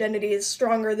gender identity is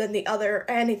stronger than the other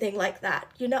or anything like that,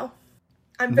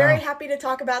 I'm very happy to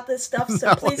talk about this stuff,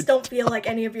 so please don't feel like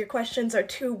any of your questions are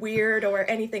too weird or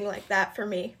anything like that for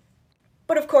me.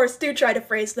 But of course, do try to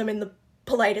phrase them in the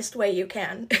politest way you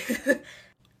can.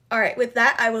 Alright, with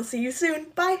that, I will see you soon.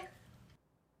 Bye!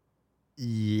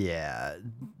 Yeah.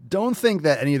 Don't think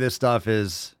that any of this stuff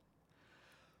is...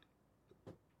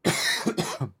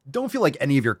 Don't feel like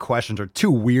any of your questions are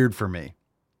too weird for me.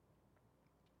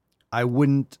 I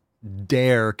wouldn't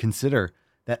dare consider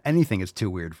that anything is too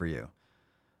weird for you.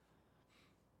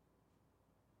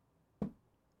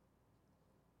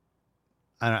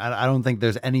 I don't think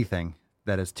there's anything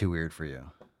that is too weird for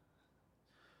you.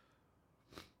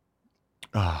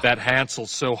 That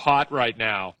Hansel's so hot right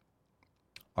now.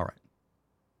 All right.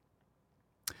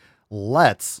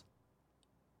 Let's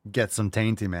get some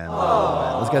Tainty Man.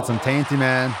 Let's get some Tainty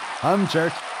Man. Hum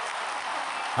church.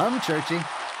 Hum churchy.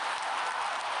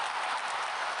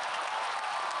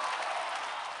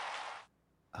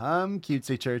 Hum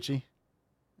cutesy churchy.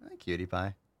 Cutie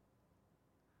pie.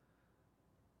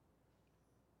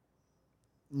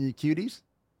 You cuties?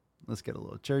 Let's get a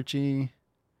little churchy.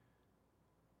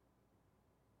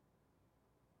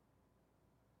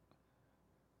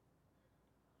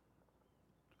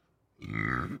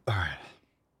 All right.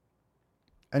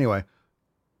 Anyway.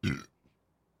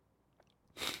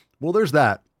 Well, there's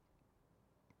that.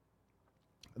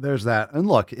 There's that. And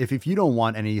look, if you don't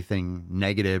want anything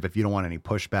negative, if you don't want any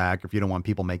pushback, if you don't want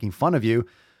people making fun of you,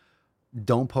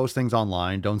 don't post things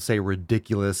online. Don't say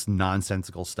ridiculous,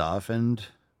 nonsensical stuff. And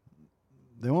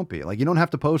they won't be. Like, you don't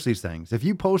have to post these things. If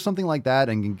you post something like that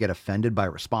and you get offended by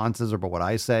responses or by what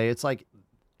I say, it's like,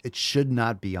 it should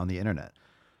not be on the internet.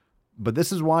 But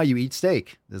this is why you eat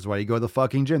steak. This is why you go to the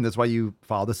fucking gym. This is why you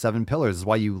follow the 7 pillars. This is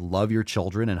why you love your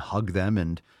children and hug them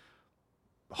and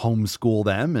homeschool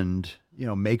them and, you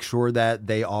know, make sure that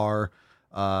they are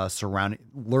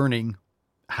learning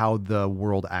how the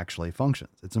world actually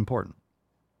functions. It's important.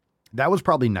 That was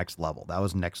probably next level. That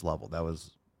was next level. That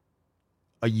was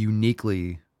a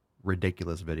uniquely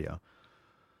ridiculous video.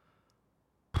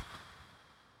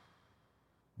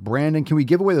 Brandon, can we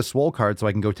give away the swole card so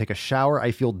I can go take a shower?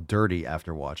 I feel dirty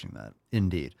after watching that.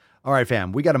 Indeed. All right,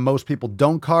 fam. We got a most people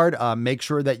don't card. Make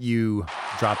sure that you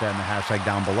drop that in the hashtag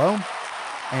down below.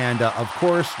 And of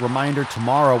course, reminder,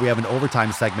 tomorrow we have an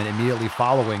overtime segment immediately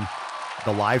following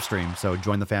the live stream. So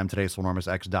join the fam today,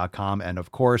 swolenormousx.com. And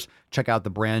of course, check out the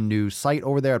brand new site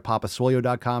over there at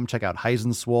papaswolio.com. Check out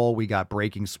Heisen Swole. We got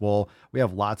Breaking Swole. We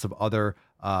have lots of other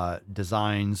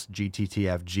designs,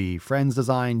 GTTFG, Friends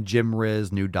Design, Jim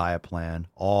Riz, new diet plan,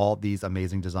 all these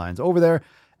amazing designs over there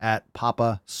at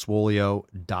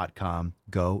papaswolio.com.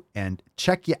 Go and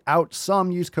check you out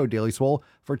some. Use code DailySwole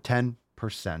for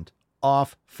 10%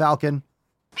 off. Falcon,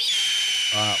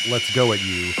 let's go at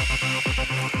you,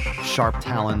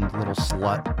 sharp-taloned little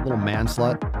slut, little man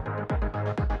slut.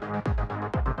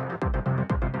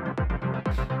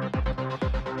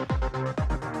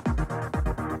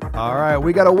 All right,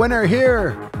 we got a winner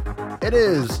here. It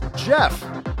is Jeff.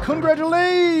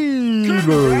 Congratulations!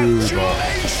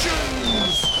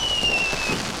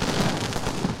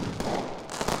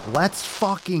 Let's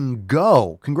fucking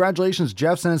go. Congratulations,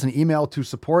 Jeff. Send us an email to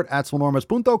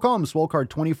support@swolenormous.com. Swolecard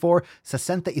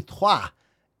 2463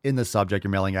 in the subject,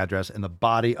 your mailing address in the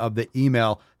body of the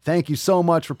email. Thank you so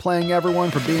much for playing,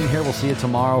 everyone, for being here. We'll see you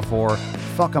tomorrow for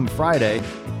Fuck 'em Friday.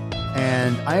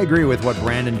 And I agree with what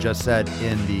Brandon just said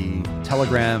in the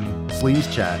Telegram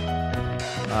sleaze chat.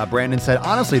 Brandon said,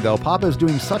 honestly, though, Papa is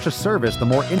doing such a service. The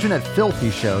more internet filth he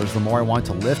shows, the more I want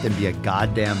to lift and be a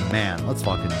goddamn man. Let's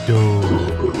fucking do it.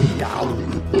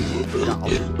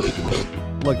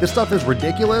 Look, this stuff is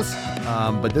ridiculous,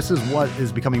 but this is what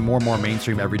is becoming more and more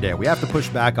mainstream every day. We have to push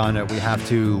back on it. We have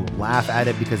to laugh at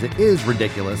it because it is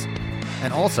ridiculous.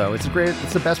 And also, it's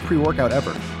the best pre-workout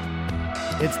ever.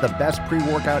 It's the best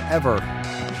pre-workout ever.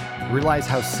 Realize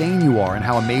how sane you are and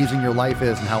how amazing your life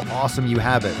is and how awesome you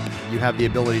have it. You have the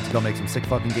ability to go make some sick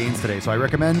fucking gains today. So I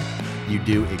recommend you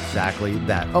do exactly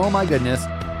that. Oh my goodness.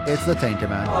 It's the Tainty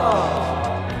Man.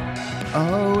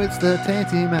 Oh, it's the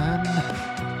Tainty Man.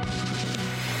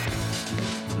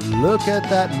 Look at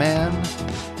that man.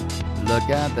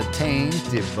 Look at the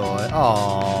Tainty boy.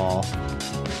 Oh,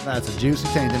 that's a juicy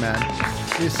Tainty Man.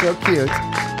 He's so cute.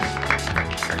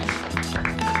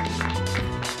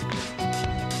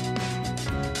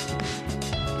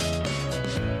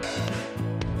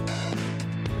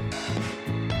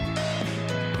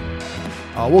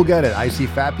 Oh, we'll get it. I see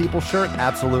fat people shirt?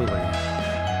 Absolutely.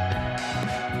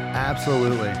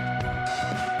 Absolutely.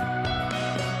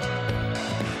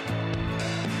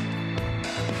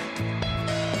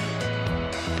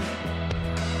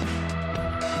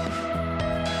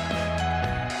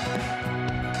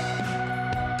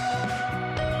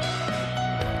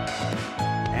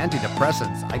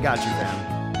 Antidepressants. I got you, man.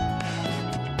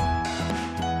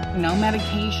 No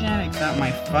medication except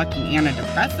my fucking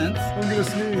antidepressants. I'm gonna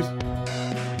sneeze.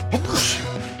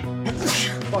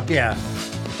 Fuck yeah.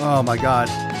 Oh my god.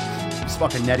 This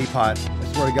fucking neti pot. I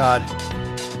swear to god.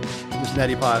 This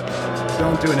neti pot.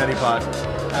 Don't do a neti pot.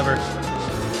 Ever.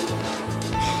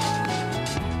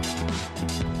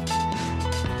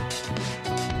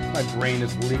 My brain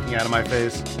is leaking out of my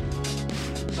face.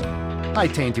 Hi,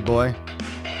 Tainty boy.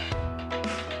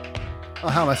 Oh,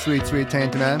 how my sweet, sweet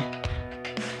Tainty man.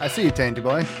 I see you, Tainty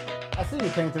boy. I see you,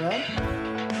 Tainty man.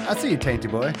 I see you, Tainty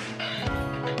boy.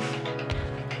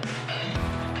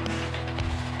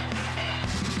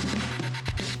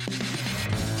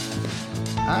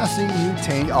 I see you,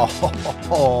 Tainty.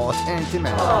 Oh, Tainty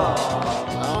man.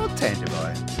 Oh, Tainty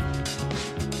boy.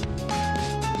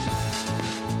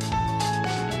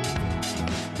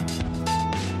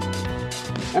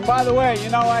 And by the way, you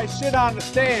know, I sit on the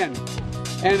stand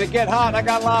and it get hot. I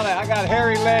got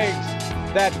hairy legs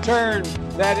that turn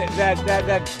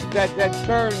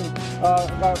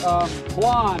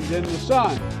blonde in the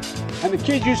sun. And the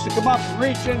kids used to come up and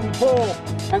reach in the pool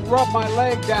and rub my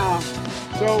leg down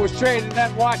so it was straight, and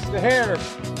then watch the hair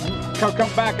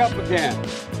come back up again.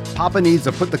 Papa needs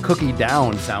to put the cookie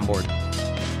down soundboard.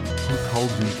 Who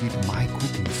told you to keep my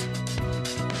cookies?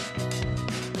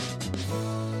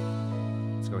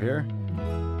 Let's go here.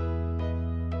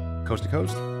 Coast to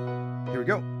coast. Here we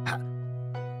go.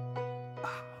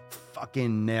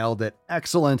 Fucking nailed it.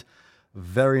 Excellent.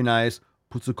 Very nice.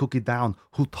 Put the cookie down.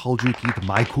 Who told you to eat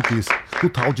my cookies? Who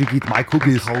told you to eat my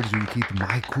cookies? Who told you to eat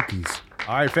my cookies?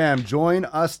 All right, fam. Join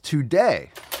us today.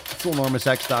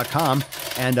 FullNormousX.com.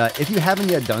 And if you haven't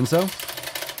yet done so,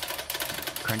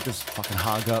 crank this fucking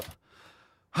hog up.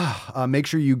 Make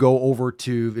sure you go over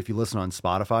to, if you listen on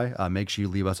Spotify, make sure you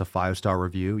leave us a 5-star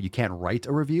review. You can't write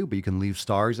a review, but you can leave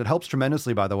stars. It helps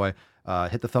tremendously, by the way.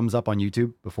 Hit the thumbs up on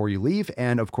YouTube before you leave.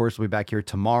 And of course, we'll be back here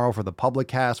tomorrow for the public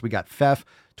cast. We got FEF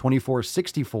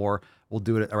 2464. We'll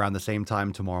do it around the same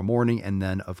time tomorrow morning. And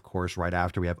then, of course, right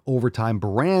after, we have Overtime,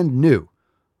 brand new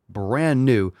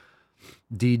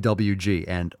DWG.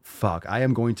 And fuck, I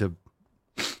am going to,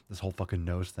 this whole fucking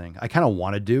nose thing, I kind of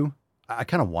want to do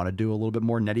a little bit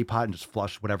more neti pot and just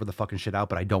flush whatever the fucking shit out,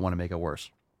 but I don't want to make it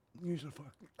worse.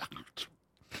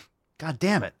 God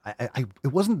damn it.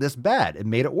 It wasn't this bad. It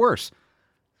made it worse.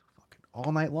 Fucking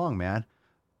all night long, man.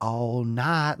 All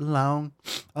night long.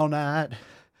 All night.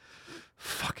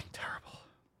 Fucking terrible.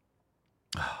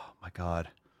 Oh my God.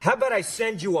 How about I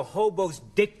send you a hobo's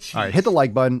dick cheese? All right, hit the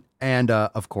like button. And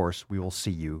of course, we will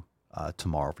see you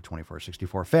tomorrow for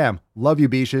 2464. Fam, love you,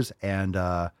 beaches. And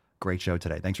great show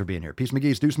today. Thanks for being here. Peace,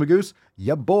 McGee's, Deuce Magoose.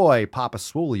 Ya boy, Papa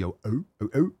Swolio.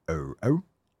 Oh.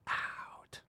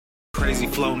 Crazy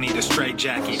flow, need a straight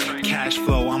jacket. Cash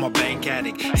flow, I'm a bank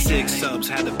addict. 6 subs,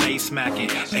 had the bass smacking.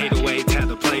 808s, had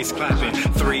the place clapping.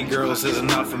 3 girls is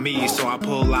enough for me, so I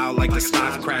pull out like the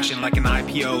stock crashing. Like an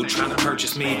IPO, trying to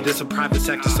purchase me. This a private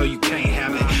sector, so you can't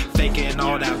have it. Faking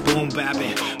all that boom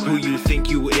bapping. Who you think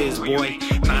you is, boy?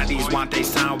 90s want they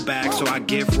sound back, so I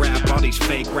give rap all these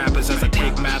fake rappers as I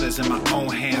take matters in my own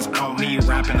hands. I don't need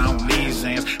rapping, I don't need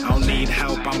Zans. I don't need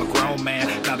help, I'm a grown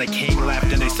man. Now the king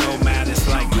left and they so mad, it's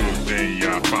like then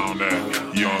yeah, I found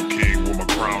that young king with my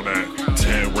crown at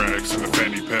 10 racks in the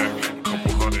fanny pack.